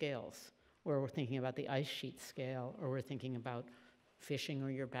all our scales, where we're thinking about the ice sheet scale, or we're thinking about fishing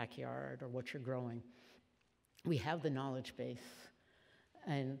or your backyard or what you're growing. We have the knowledge base,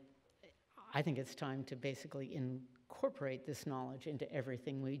 and I think it's time to basically incorporate this knowledge into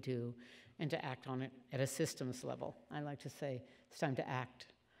everything we do and to act on it at a systems level. I like to say it's time to act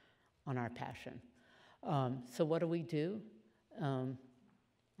on our passion. So what do?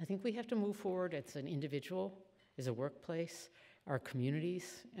 I think we have to move forward as an individual, as a workplace, our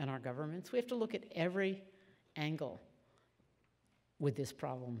communities, and our governments. We have to look at every angle with this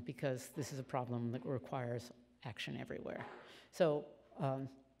problem, because this is a problem that requires action everywhere. So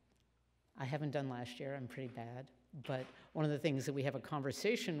I haven't done last year, I'm pretty bad, but one of the things that we have a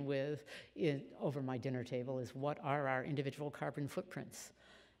conversation with over my dinner table is, what are our individual carbon footprints?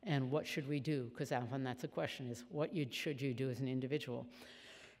 And what should we do? Because often that's a question, is what should you do as an individual?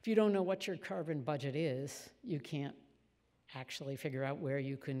 If you don't know what your carbon budget is, you can't actually figure out where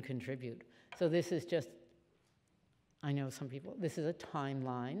you can contribute. So this is just, I know some people, this is a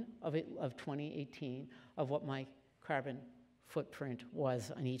timeline of 2018 of what my carbon footprint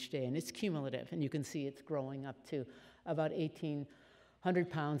was on each day, and it's cumulative, and you can see it's growing up to about 1,800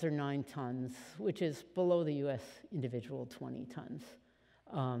 pounds or 9 tons, which is below the US individual 20 tons.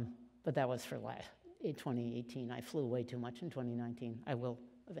 But that was for 2018. I flew way too much in 2019. I will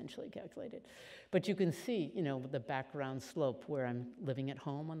eventually calculate it. But you can see, the background slope where I'm living at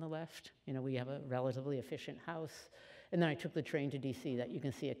home on the left. We have a relatively efficient house. And then I took the train to DC, that you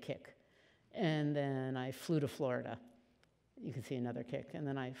can see a kick. And then I flew to Florida. You can see another kick. And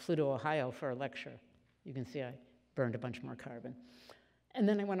then I flew to Ohio for a lecture. You can see I burned a bunch more carbon. And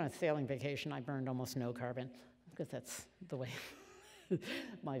then I went on a sailing vacation. I burned almost no carbon, because that's the way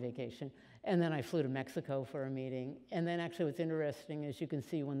my vacation. And then I flew to Mexico for a meeting. And then actually what's interesting is you can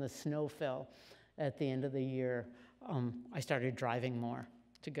see when the snow fell at the end of the year, I started driving more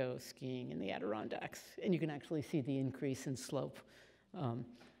to go skiing in the Adirondacks. And you can actually see the increase in slope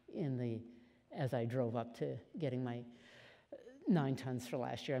as I drove up to getting my 9 tons for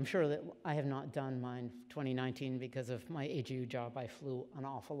last year. I'm sure that I have not done mine 2019 because of my AGU job. I flew an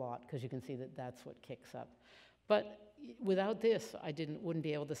awful lot because you can see that that's what kicks up. But without this, I wouldn't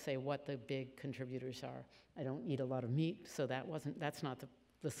be able to say what the big contributors are. I don't eat a lot of meat, so that's not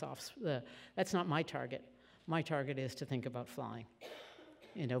that's not my target. My target is to think about flying,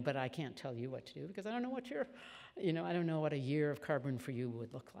 but I can't tell you what to do because I don't know I don't know what a year of carbon for you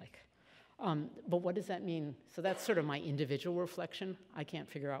would look like. But what does that mean? So that's sort of my individual reflection. I can't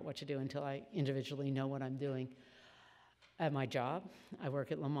figure out what to do until I individually know what I'm doing. At my job, I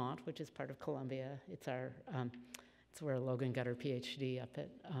work at Lamont, which is part of Columbia. It's where Logan got her PhD, up at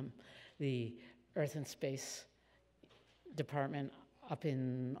the Earth and Space Department up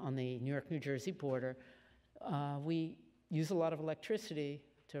on the New York-New Jersey border. We use a lot of electricity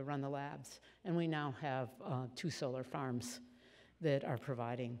to run the labs, and we now have 2 solar farms that are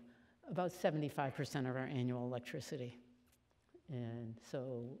providing about 75% of our annual electricity. And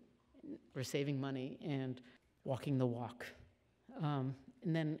so we're saving money and walking the walk. And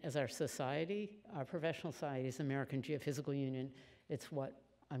then as our society, our professional society is the American Geophysical Union. It's what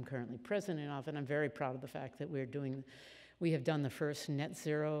I'm currently president of, and I'm very proud of the fact that we have done the first net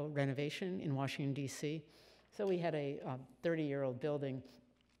zero renovation in Washington, D.C. So we had a 30-year-old building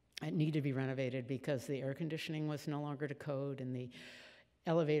that needed to be renovated because the air conditioning was no longer to code and the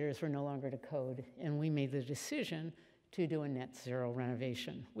elevators were no longer to code, and we made the decision to do a net zero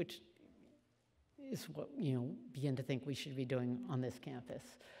renovation, which is what begin to think we should be doing on this campus.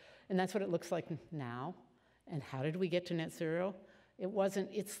 And that's what it looks like now. And how did we get to net zero?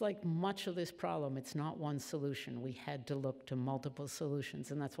 It's like much of this problem, it's not one solution. We had to look to multiple solutions,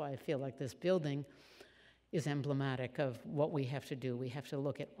 and that's why I feel like this building is emblematic of what we have to do. We have to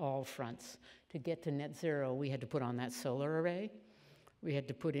look at all fronts. To get to net zero, we had to put on that solar array. We had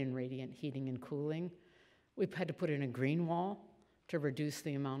to put in radiant heating and cooling. We had to put in a green wall to reduce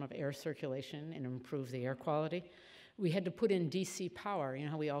the amount of air circulation and improve the air quality. We had to put in DC power. You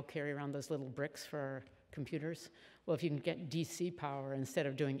know how we all carry around those little bricks for our computers? Well, if you can get DC power instead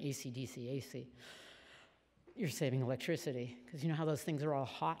of doing AC, DC, AC, you're saving electricity. Because you know how those things are all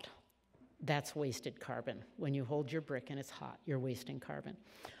hot? That's wasted carbon. When you hold your brick and it's hot, you're wasting carbon.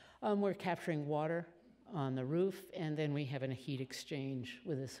 We're capturing water on the roof, and then we have a heat exchange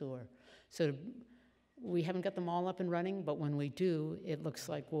with a sewer. So we haven't got them all up and running, but when we do, it looks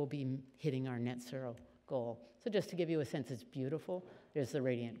like we'll be hitting our net zero goal. So just to give you a sense, it's beautiful. There's the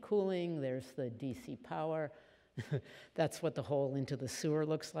radiant cooling, there's the DC power. That's what the hole into the sewer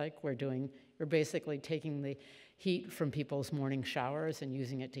looks like. We're basically taking the heat from people's morning showers and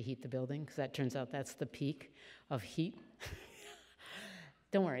using it to heat the building, because that turns out that's the peak of heat.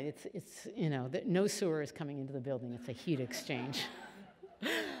 Don't worry, no sewer is coming into the building. It's a heat exchange.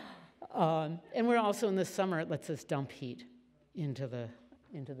 And we're also, in the summer, it lets us dump heat into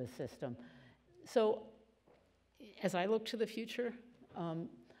the system. So as I look to the future,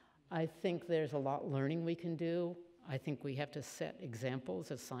 I think there's a lot learning we can do. I think we have to set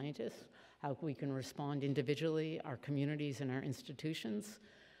examples as scientists, how we can respond individually, our communities and our institutions.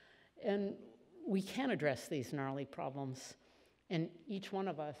 And we can address these gnarly problems. And each one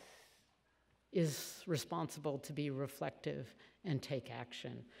of us is responsible to be reflective and take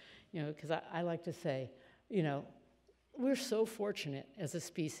action. Because I like to say, we're so fortunate as a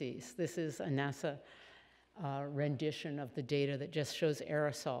species. This is a NASA rendition of the data that just shows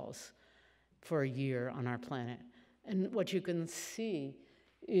aerosols for a year on our planet. And what you can see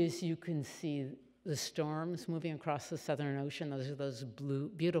is the storms moving across the Southern Ocean. Those are those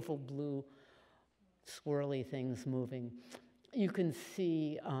beautiful blue swirly things moving. You can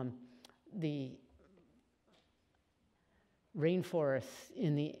see the rainforests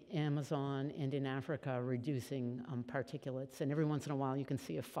in the Amazon and in Africa reducing particulates. And every once in a while, you can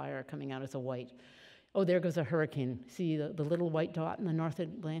see a fire coming out as a white. Oh, there goes a hurricane. See the little white dot in the North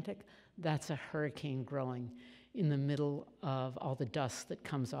Atlantic? That's a hurricane growing in the middle of all the dust that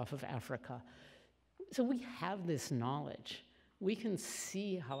comes off of Africa. So we have this knowledge. We can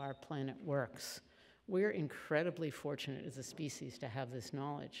see how our planet works. We're incredibly fortunate as a species to have this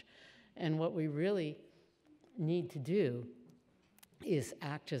knowledge. And what we really need to do is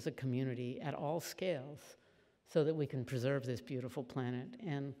act as a community at all scales so that we can preserve this beautiful planet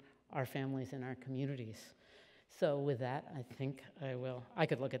and our families and our communities. So with that, I think I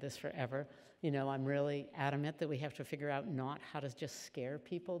could look at this forever. You know, I'm really adamant that we have to figure out not how to just scare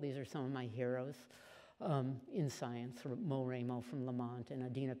people. These are some of my heroes in science, Mo Ramo from Lamont and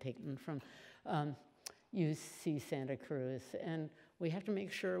Adina Payton from UC Santa Cruz. And we have to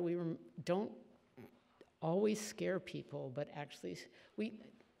make sure we don't always scare people, but actually,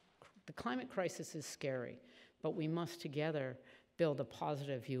 the climate crisis is scary, but we must together build a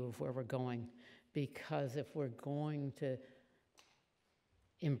positive view of where we're going, because if we're going to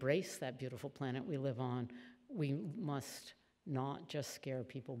embrace that beautiful planet we live on, we must not just scare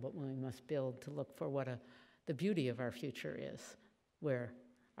people, but we must build to look for what the beauty of our future is, where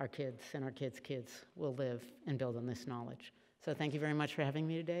our kids and our kids' kids will live and build on this knowledge. So thank you very much for having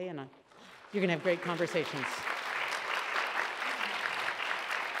me today, and you're going to have great conversations.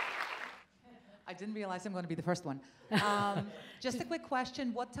 I didn't realize I'm going to be the first one. Just a quick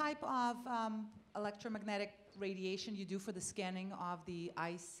question. What type of electromagnetic radiation you do for the scanning of the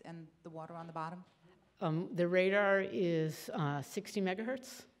ice and the water on the bottom? The radar is 60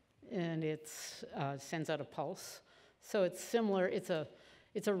 megahertz, and it sends out a pulse. So it's similar. It's a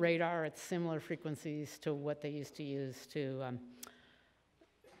radar. It's similar frequencies to what they used to use to.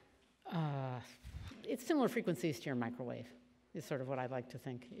 It's similar frequencies to your microwave. Is sort of what I like to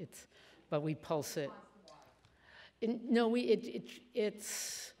think. But we pulse it.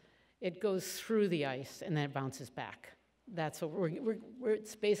 It goes through the ice and then it bounces back. That's what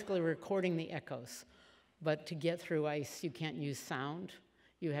it's basically recording the echoes. But to get through ice, you can't use sound.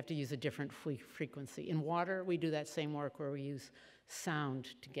 You have to use a different frequency. In water, we do that same work where we use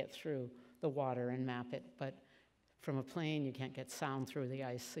sound to get through the water and map it. But from a plane, you can't get sound through the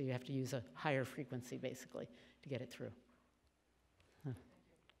ice, so you have to use a higher frequency, basically, to get it through.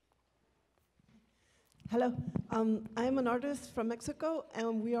 Hello, I'm an artist from Mexico,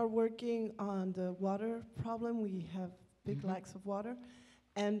 and we are working on the water problem. We have big lacks of water.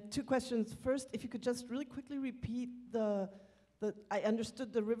 And two questions. First, if you could just really quickly repeat I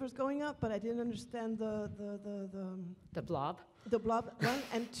understood the rivers going up, but I didn't understand the blob? The blob, one.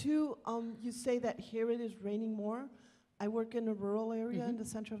 And two, you say that here it is raining more. I work in a rural area in the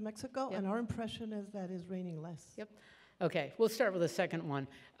center of Mexico, and our impression is that it's raining less. Yep. Okay, we'll start with the second one.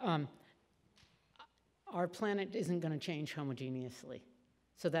 Our planet isn't going to change homogeneously,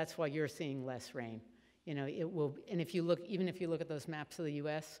 so that's why you're seeing less rain. You know, it will, and if you look, even if you look at those maps of the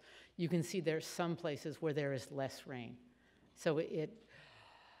U.S., you can see there's some places where there is less rain. So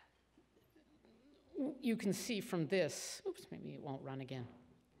you can see from this, oops, maybe it won't run again.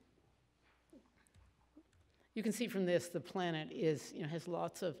 You can see from this the planet has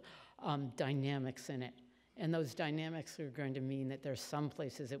lots of dynamics in it. And those dynamics are going to mean that there's some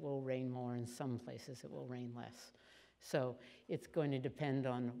places it will rain more and some places it will rain less. So it's going to depend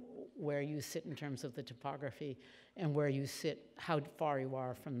on where you sit in terms of the topography and where you sit, how far you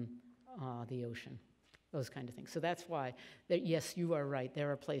are from the ocean, those kind of things. So that's why, yes, you are right,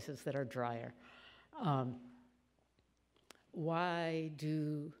 there are places that are drier. So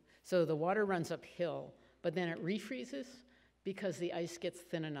the water runs uphill, but then it refreezes because the ice gets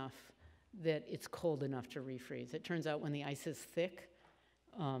thin enough that it's cold enough to refreeze. It turns out when the ice is thick,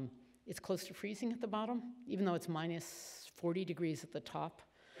 it's close to freezing at the bottom, even though it's minus 40 degrees at the top.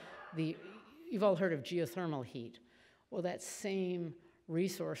 You've all heard of geothermal heat. Well, that same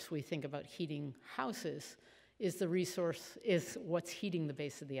resource we think about heating houses is what's heating the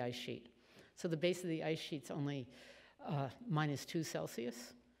base of the ice sheet. So the base of the ice sheet's only minus 2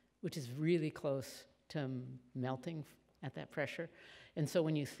 Celsius, which is really close to melting at that pressure. And so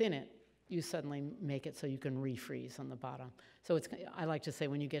when you thin it, you suddenly make it so you can refreeze on the bottom. So I like to say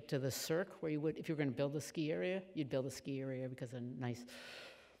when you get to the cirque, where if you were going to build a ski area, you'd build a ski area because a nice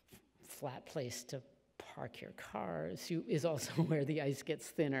flat place to park your cars is also where the ice gets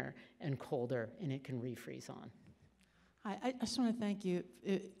thinner and colder and it can refreeze on. I just want to thank you.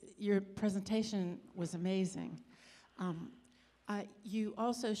 Your presentation was amazing. You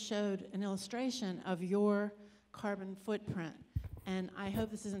also showed an illustration of your carbon footprint. And I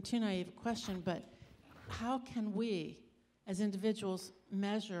hope this isn't too naive a question, but how can we, as individuals,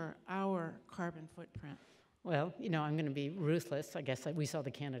 measure our carbon footprint? Well, I'm going to be ruthless. I guess we saw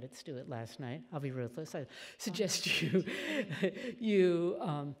the candidates do it last night. I'll be ruthless. I suggest you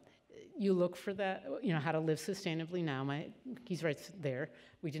look for that, how to live sustainably now. He's right there.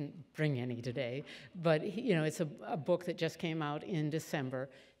 We didn't bring any today, but it's a book that just came out in December.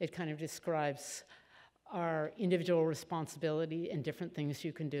 It kind of describes our individual responsibility and different things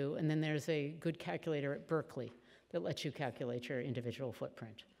you can do. And then there's a good calculator at Berkeley that lets you calculate your individual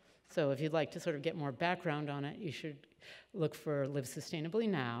footprint. So if you'd like to sort of get more background on it, you should look for Live Sustainably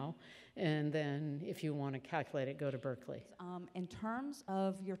Now. And then if you want to calculate it, go to Berkeley. In terms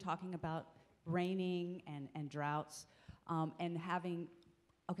of, you're talking about raining and droughts and having,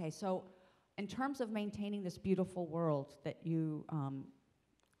 okay, so in terms of maintaining this beautiful world that you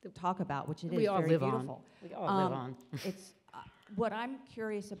talk about, which it is very beautiful. We all live on. It's, what I'm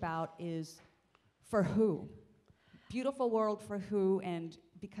curious about is for who? Beautiful world for who? And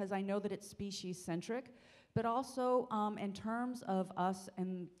because I know that it's species-centric, but also in terms of us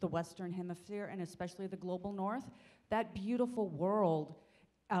in the Western Hemisphere and especially the global North, that beautiful world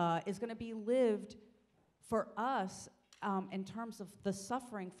is going to be lived for us in terms of the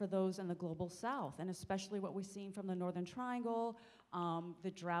suffering for those in the global South, and especially what we've seen from the Northern Triangle,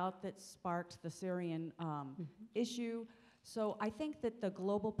 the drought that sparked the Syrian issue. So I think that the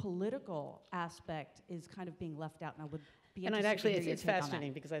global political aspect is kind of being left out, and I would be And interested to hear your it's take on that.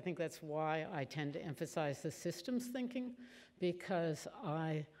 fascinating because I think that's why I tend to emphasize the systems thinking, because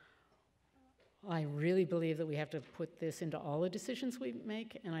I really believe that we have to put this into all the decisions we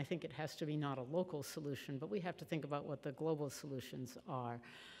make, and I think it has to be not a local solution, but we have to think about what the global solutions are.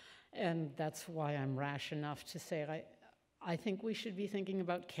 And that's why I'm rash enough to say I think we should be thinking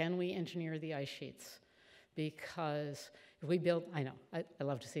about, can we engineer the ice sheets? Because if we build, I know, I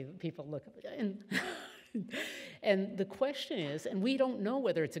love to see people look, and the question is, and we don't know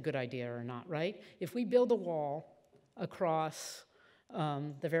whether it's a good idea or not, right? If we build a wall across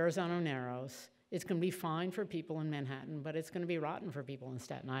the Verrazano Narrows, it's going to be fine for people in Manhattan, but it's going to be rotten for people in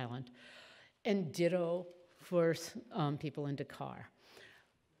Staten Island, and ditto for people in Dakar.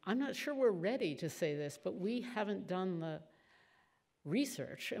 I'm not sure we're ready to say this, but we haven't done the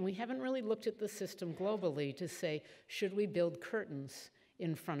research, and we haven't really looked at the system globally to say, should we build curtains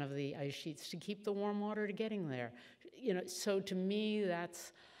in front of the ice sheets to keep the warm water to getting there? You know, so to me,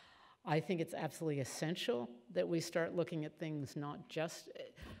 I think it's absolutely essential that we start looking at things not just,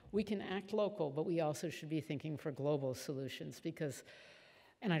 we can act local, but we also should be thinking for global solutions because,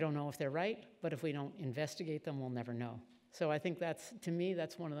 and I don't know if they're right, but if we don't investigate them, we'll never know. So I think to me,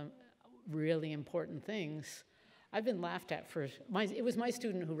 that's one of the really important things. I've been laughed at it was my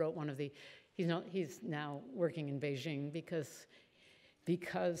student who wrote one of the, he's now working in Beijing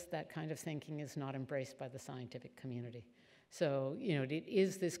because that kind of thinking is not embraced by the scientific community. So, you know, it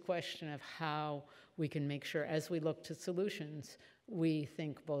is this question of how we can make sure as we look to solutions, we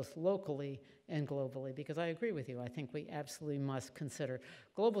think both locally and globally, because I agree with you. I think we absolutely must consider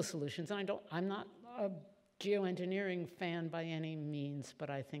global solutions. And I'm not a geoengineering fan by any means, but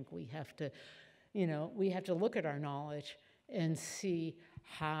I think we have to, you know, we have to look at our knowledge and see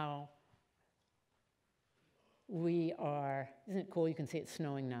how we are, isn't it cool? You can see it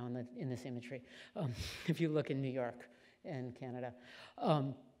snowing now in this imagery. If you look in New York and Canada.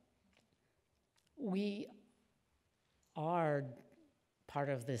 We are part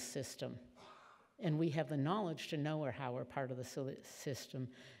of this system, and we have the knowledge to know how we're part of the system,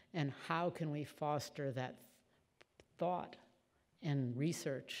 and how can we foster that thought and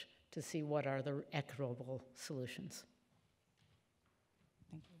research to see what are the equitable solutions.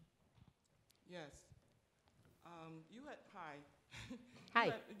 Thank you. Yes.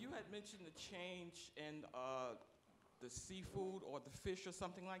 Hi. You had mentioned the change in the seafood or the fish or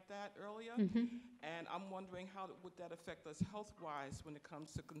something like that earlier. And I'm wondering how would that affect us health-wise when it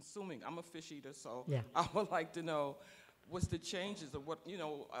comes to consuming. I'm a fish eater, so yeah. I would like to know what's the changes, or what, you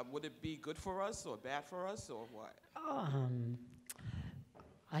know, would it be good for us or bad for us or what?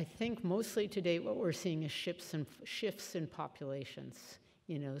 I think mostly today what we're seeing is shifts in populations.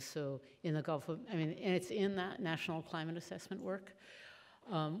 You know, so in the Gulf of, and it's in that national climate assessment work,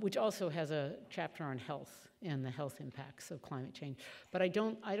 which also has a chapter on health and the health impacts of climate change. But I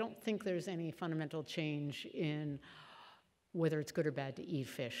don't think there's any fundamental change in whether it's good or bad to eat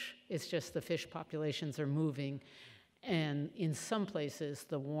fish. It's just the fish populations are moving, and in some places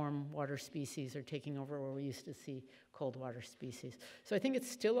the warm water species are taking over where we used to see cold water species. So I think it's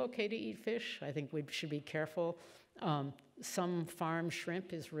still okay to eat fish. I think we should be careful. Some farm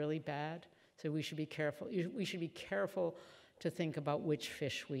shrimp is really bad, so we should be careful. We should be careful to think about which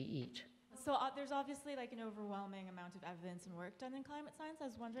fish we eat. So there's obviously like an overwhelming amount of evidence and work done in climate science. I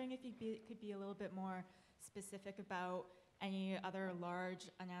was wondering if you could be a little bit more specific about any other large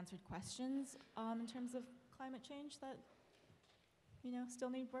unanswered questions in terms of climate change that, you know, still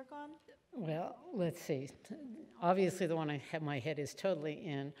need work on? Well, let's see. Obviously, the one I have my head is totally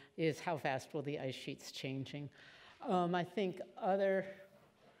in is how fast will the ice sheets changing. I think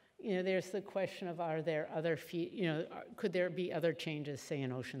there's the question of are there other, could there be other changes, say,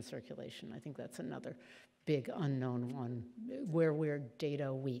 in ocean circulation? I think that's another big unknown one where we're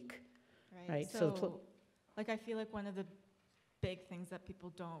data weak. Right. So like I feel like one of the big things that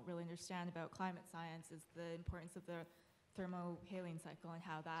people don't really understand about climate science is the importance of the thermohaline cycle and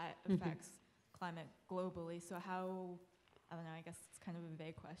how that affects climate globally. So how, I don't know, I guess it's kind of a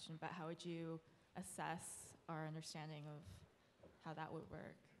vague question, but how would you assess our understanding of how that would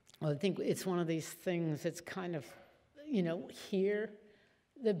work? Well, I think it's one of these things that's kind of, here,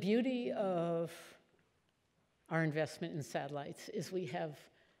 the beauty of our investment in satellites is we have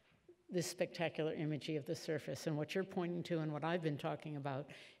this spectacular imagery of the surface. And what you're pointing to and what I've been talking about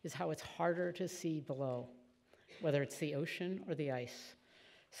is how it's harder to see below, whether it's the ocean or the ice.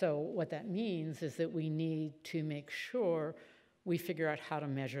 So what that means is that we need to make sure we figure out how to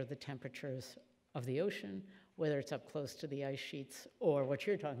measure the temperatures of the ocean, whether it's up close to the ice sheets, or what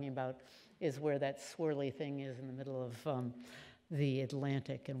you're talking about is where that swirly thing is in the middle of the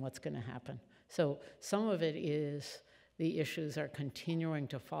Atlantic and what's going to happen. So some of it is the issues are continuing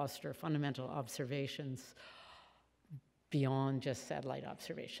to foster fundamental observations beyond just satellite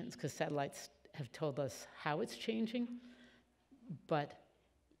observations, because satellites have told us how it's changing, but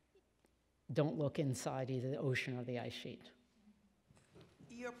don't look inside either the ocean or the ice sheet.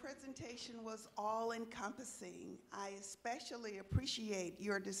 Your presentation was all-encompassing. I especially appreciate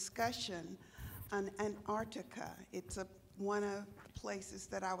your discussion on Antarctica. It's one of the places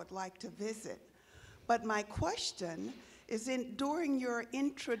that I would like to visit. But my question is, during your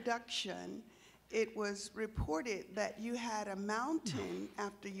introduction, it was reported that you had a mountain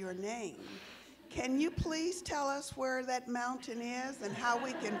after your name. Can you please tell us where that mountain is and how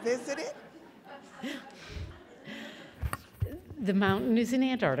we can visit it? The mountain is in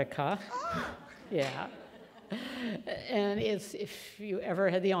Antarctica. Oh. Yeah. And if you ever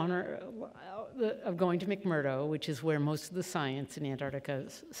had the honor of going to McMurdo, which is where most of the science in Antarctica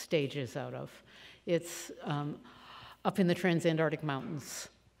stages out of, it's up in the Transantarctic Mountains,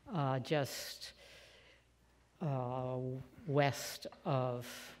 just west of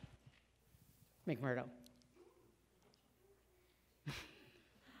McMurdo.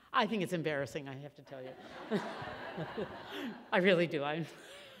 I think it's embarrassing, I have to tell you. I really do.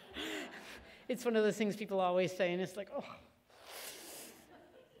 It's one of those things people always say, and it's like, oh.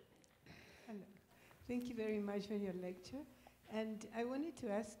 Thank you very much for your lecture. And I wanted to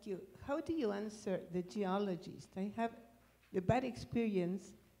ask you, how do you answer the geologists? I have a bad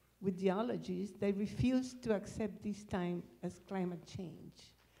experience with geologists. They refuse to accept this time as climate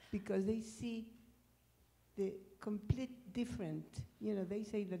change because they see the complete different, they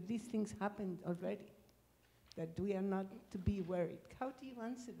say that these things happened already, that we are not to be worried. How do you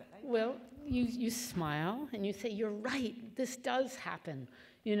answer that? Well, you smile and you say, you're right, this does happen.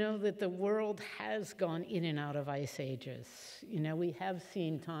 That the world has gone in and out of ice ages. We have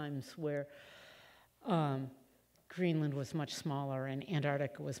seen times where Greenland was much smaller and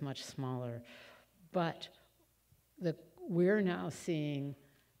Antarctica was much smaller. But we're now seeing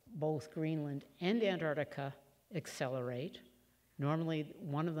both Greenland and Antarctica accelerate. Normally,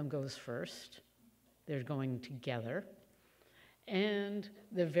 one of them goes first. They're going together. And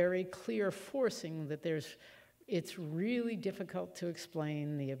the very clear forcing that it's really difficult to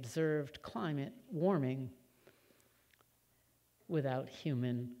explain the observed climate warming without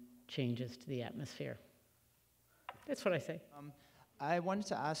human changes to the atmosphere. That's what I say. I wanted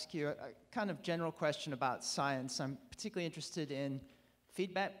to ask you a kind of general question about science. I'm particularly interested in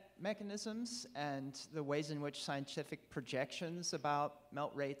feedback mechanisms and the ways in which scientific projections about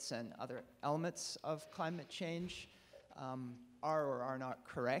melt rates and other elements of climate change are or are not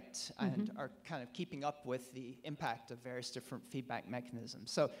correct and are kind of keeping up with the impact of various different feedback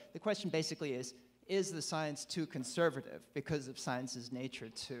mechanisms. So the question basically is the science too conservative because of science's nature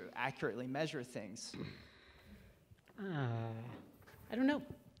to accurately measure things? I don't know.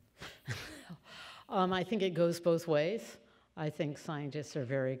 I think it goes both ways. I think scientists are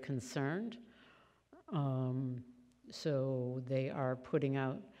very concerned. So they are putting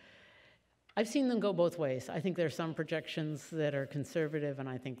out, I've seen them go both ways. I think there are some projections that are conservative, and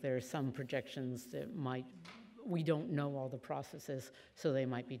I think there are some projections that we don't know all the processes, so they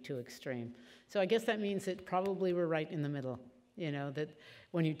might be too extreme. So I guess that means that probably we're right in the middle, that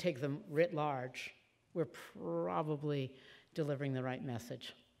when you take them writ large, we're probably delivering the right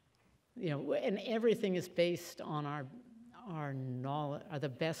message. And everything is based on our knowledge, the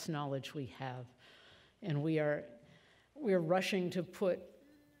best knowledge we have. And we're rushing to put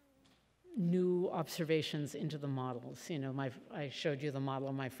new observations into the models. I showed you the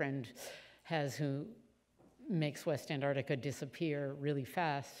model my friend has who makes West Antarctica disappear really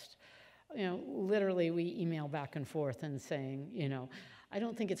fast. Literally we email back and forth and saying, I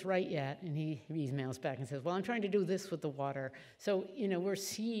don't think it's right yet. And he emails back and says, well, I'm trying to do this with the water. So, we're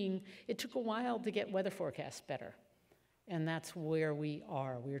seeing, it took a while to get weather forecasts better. And that's where we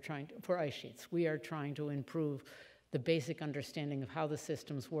are. We are trying to, for ice sheets, we are trying to improve the basic understanding of how the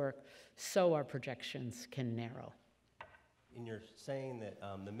systems work so our projections can narrow. And you're saying that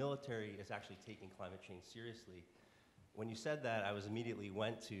the military is actually taking climate change seriously. When you said that, I was immediately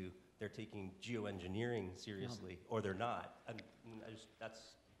went to they're taking geoengineering seriously, or they're not. That's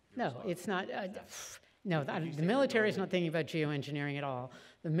your No, response. it's not. You The say military is they're not thinking about geoengineering at all.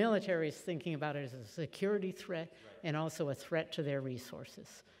 The military is thinking about it as a security threat and also a threat to their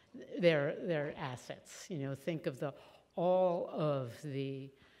resources, their assets. You know, think of all of the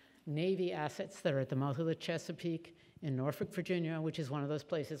Navy assets that are at the mouth of the Chesapeake in Norfolk, Virginia, which is one of those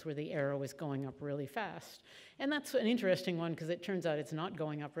places where the arrow is going up really fast. And that's an interesting one because it turns out it's not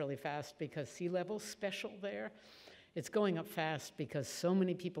going up really fast because sea level's special there. It's going up fast because so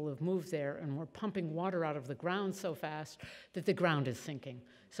many people have moved there and we're pumping water out of the ground so fast that the ground is sinking.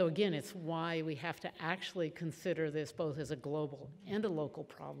 So again, it's why we have to actually consider this both as a global and a local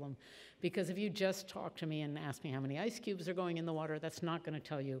problem. Because if you just talk to me and ask me how many ice cubes are going in the water, that's not going to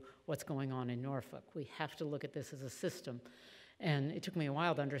tell you what's going on in Norfolk. We have to look at this as a system. And it took me a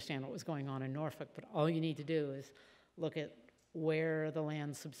while to understand what was going on in Norfolk, but all you need to do is look at where the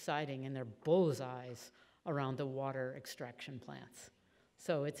land's subsiding and they're bullseyes around the water extraction plants.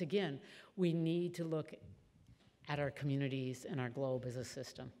 So it's, again, we need to look at our communities and our globe as a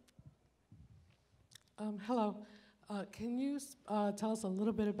system. Hello. Can you tell us a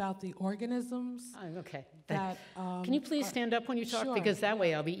little bit about the organisms? Okay. That, can you please stand up when you talk? Sure, because that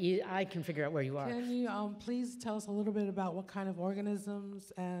way I can figure out where you are. Can you please tell us a little bit about what kind of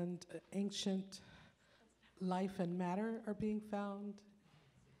organisms and ancient life and matter are being found?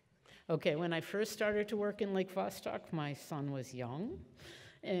 Okay, when I first started to work in Lake Vostok, my son was young,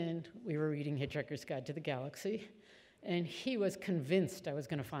 and we were reading Hitchhiker's Guide to the Galaxy, and he was convinced I was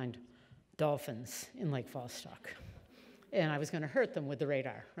going to find dolphins in Lake Vostok, and I was going to hurt them with the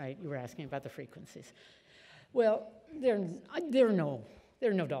radar, right? You were asking about the frequencies. Well, there are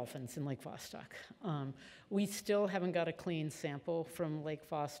no dolphins in Lake Vostok. We still haven't got a clean sample from Lake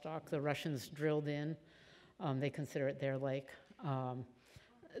Vostok. The Russians drilled in. They consider it their lake.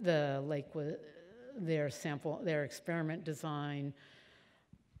 The lake, their experiment design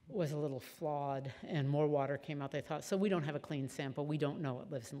was a little flawed and more water came out, they thought. So we don't have a clean sample. We don't know what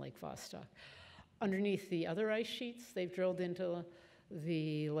lives in Lake Vostok. Underneath the other ice sheets, they've drilled into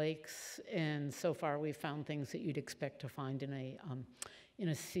the lakes, and so far we've found things that you'd expect to find in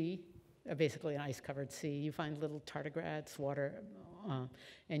a sea, basically an ice-covered sea. You find little tardigrades, water,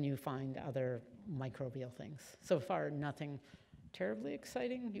 and you find other microbial things. So far, nothing terribly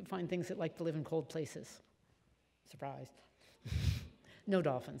exciting. You find things that like to live in cold places. Surprise. No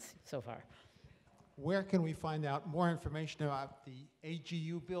dolphins so far. Where can we find out more information about the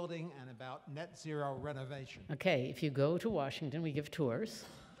AGU building and about net zero renovation? Okay, if you go to Washington, we give tours.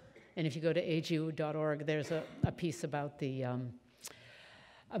 And if you go to agu.org, there's a piece about the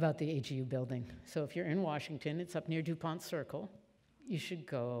AGU building. So if you're in Washington, it's up near DuPont Circle. You should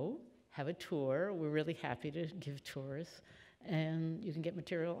go, have a tour. We're really happy to give tours. And you can get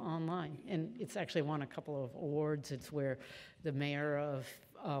material online. And it's actually won a couple of awards. It's where the mayor of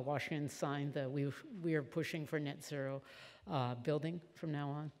Washington signed the we are pushing for net zero building from now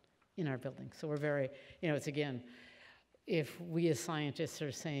on in our building. So we're very, it's again, if we as scientists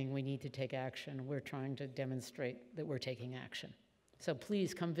are saying we need to take action, we're trying to demonstrate that we're taking action. So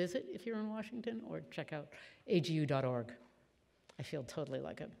please come visit if you're in Washington or check out agu.org. I feel totally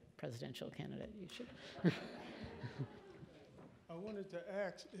like a presidential candidate. You should. I wanted to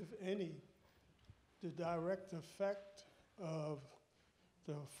ask if any, the direct effect of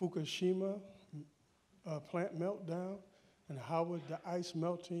the Fukushima plant meltdown, and how would the ice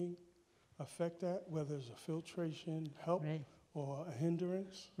melting affect that, whether it's a filtration help or a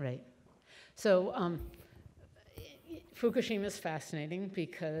hindrance? Right. So Fukushima is fascinating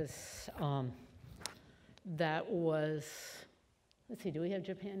because that was, let's see, do we have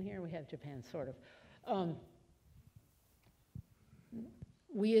Japan here? We have Japan, sort of.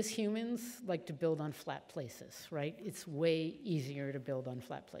 We as humans like to build on flat places, right? It's way easier to build on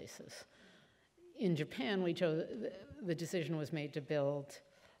flat places. In Japan, we chose, the decision was made to build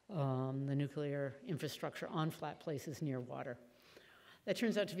the nuclear infrastructure on flat places near water. That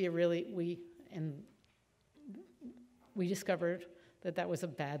turns out to be we discovered that was a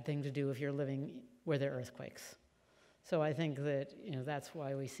bad thing to do if you're living where there are earthquakes. So I think that that's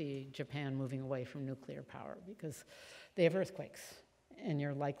why we see Japan moving away from nuclear power, because they have earthquakes. And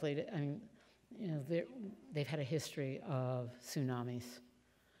you're likely to, they've had a history of tsunamis.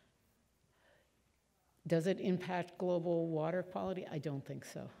 Does it impact global water quality? I don't think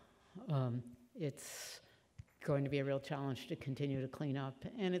so. It's going to be a real challenge to continue to clean up.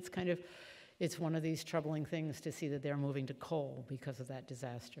 And it's one of these troubling things to see that they're moving to coal because of that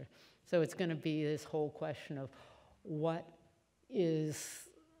disaster. So it's going to be this whole question of what is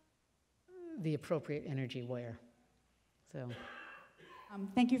the appropriate energy where. So.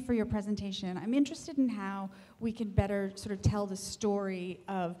 Thank you for your presentation. I'm interested in how we can better sort of tell the story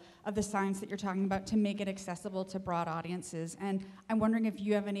of the science that you're talking about to make it accessible to broad audiences. And I'm wondering if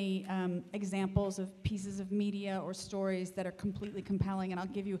you have any examples of pieces of media or stories that are completely compelling. And I'll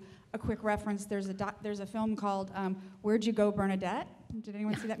give you a quick reference. There's a film called Where'd You Go, Bernadette? Did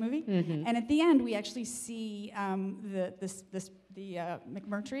anyone see that movie? Mm-hmm. And at the end, we actually see the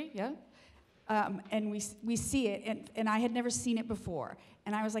McMurtry, yeah? And we see it, and I had never seen it before.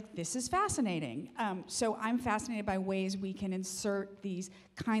 And I was like, this is fascinating. So I'm fascinated by ways we can insert these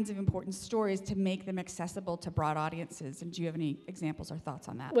kinds of important stories to make them accessible to broad audiences. And do you have any examples or thoughts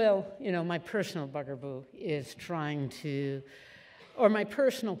on that? Well, my personal bugaboo is my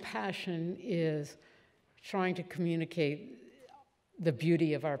personal passion is trying to communicate the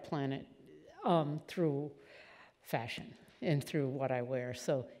beauty of our planet through fashion and through what I wear.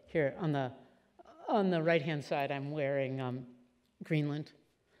 So here on the right-hand side, I'm wearing Greenland,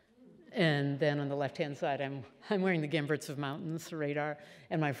 and then on the left-hand side, I'm wearing the Gimberts of Mountains radar,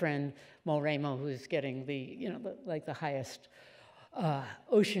 and my friend Mo Ramo, who's getting the highest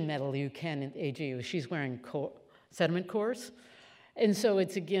ocean medal you can in AGU. She's wearing sediment cores, and so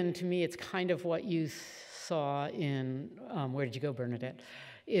it's, again, to me, it's kind of what you saw in Where Did You Go, Bernadette,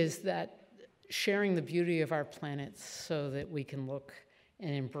 is that sharing the beauty of our planet so that we can look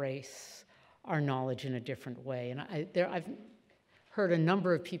and embrace our knowledge in a different way. And I've heard a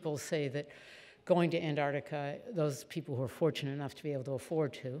number of people say that going to Antarctica, those people who are fortunate enough to be able to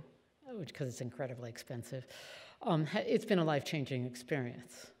afford to, because it's incredibly expensive, it's been a life-changing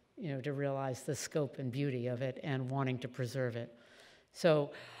experience, to realize the scope and beauty of it and wanting to preserve it.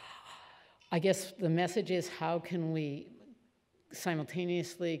 So I guess the message is, how can we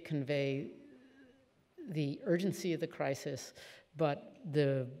simultaneously convey the urgency of the crisis, but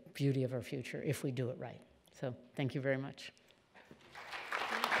the beauty of our future if we do it right. So thank you very much.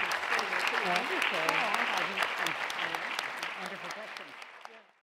 Thank you.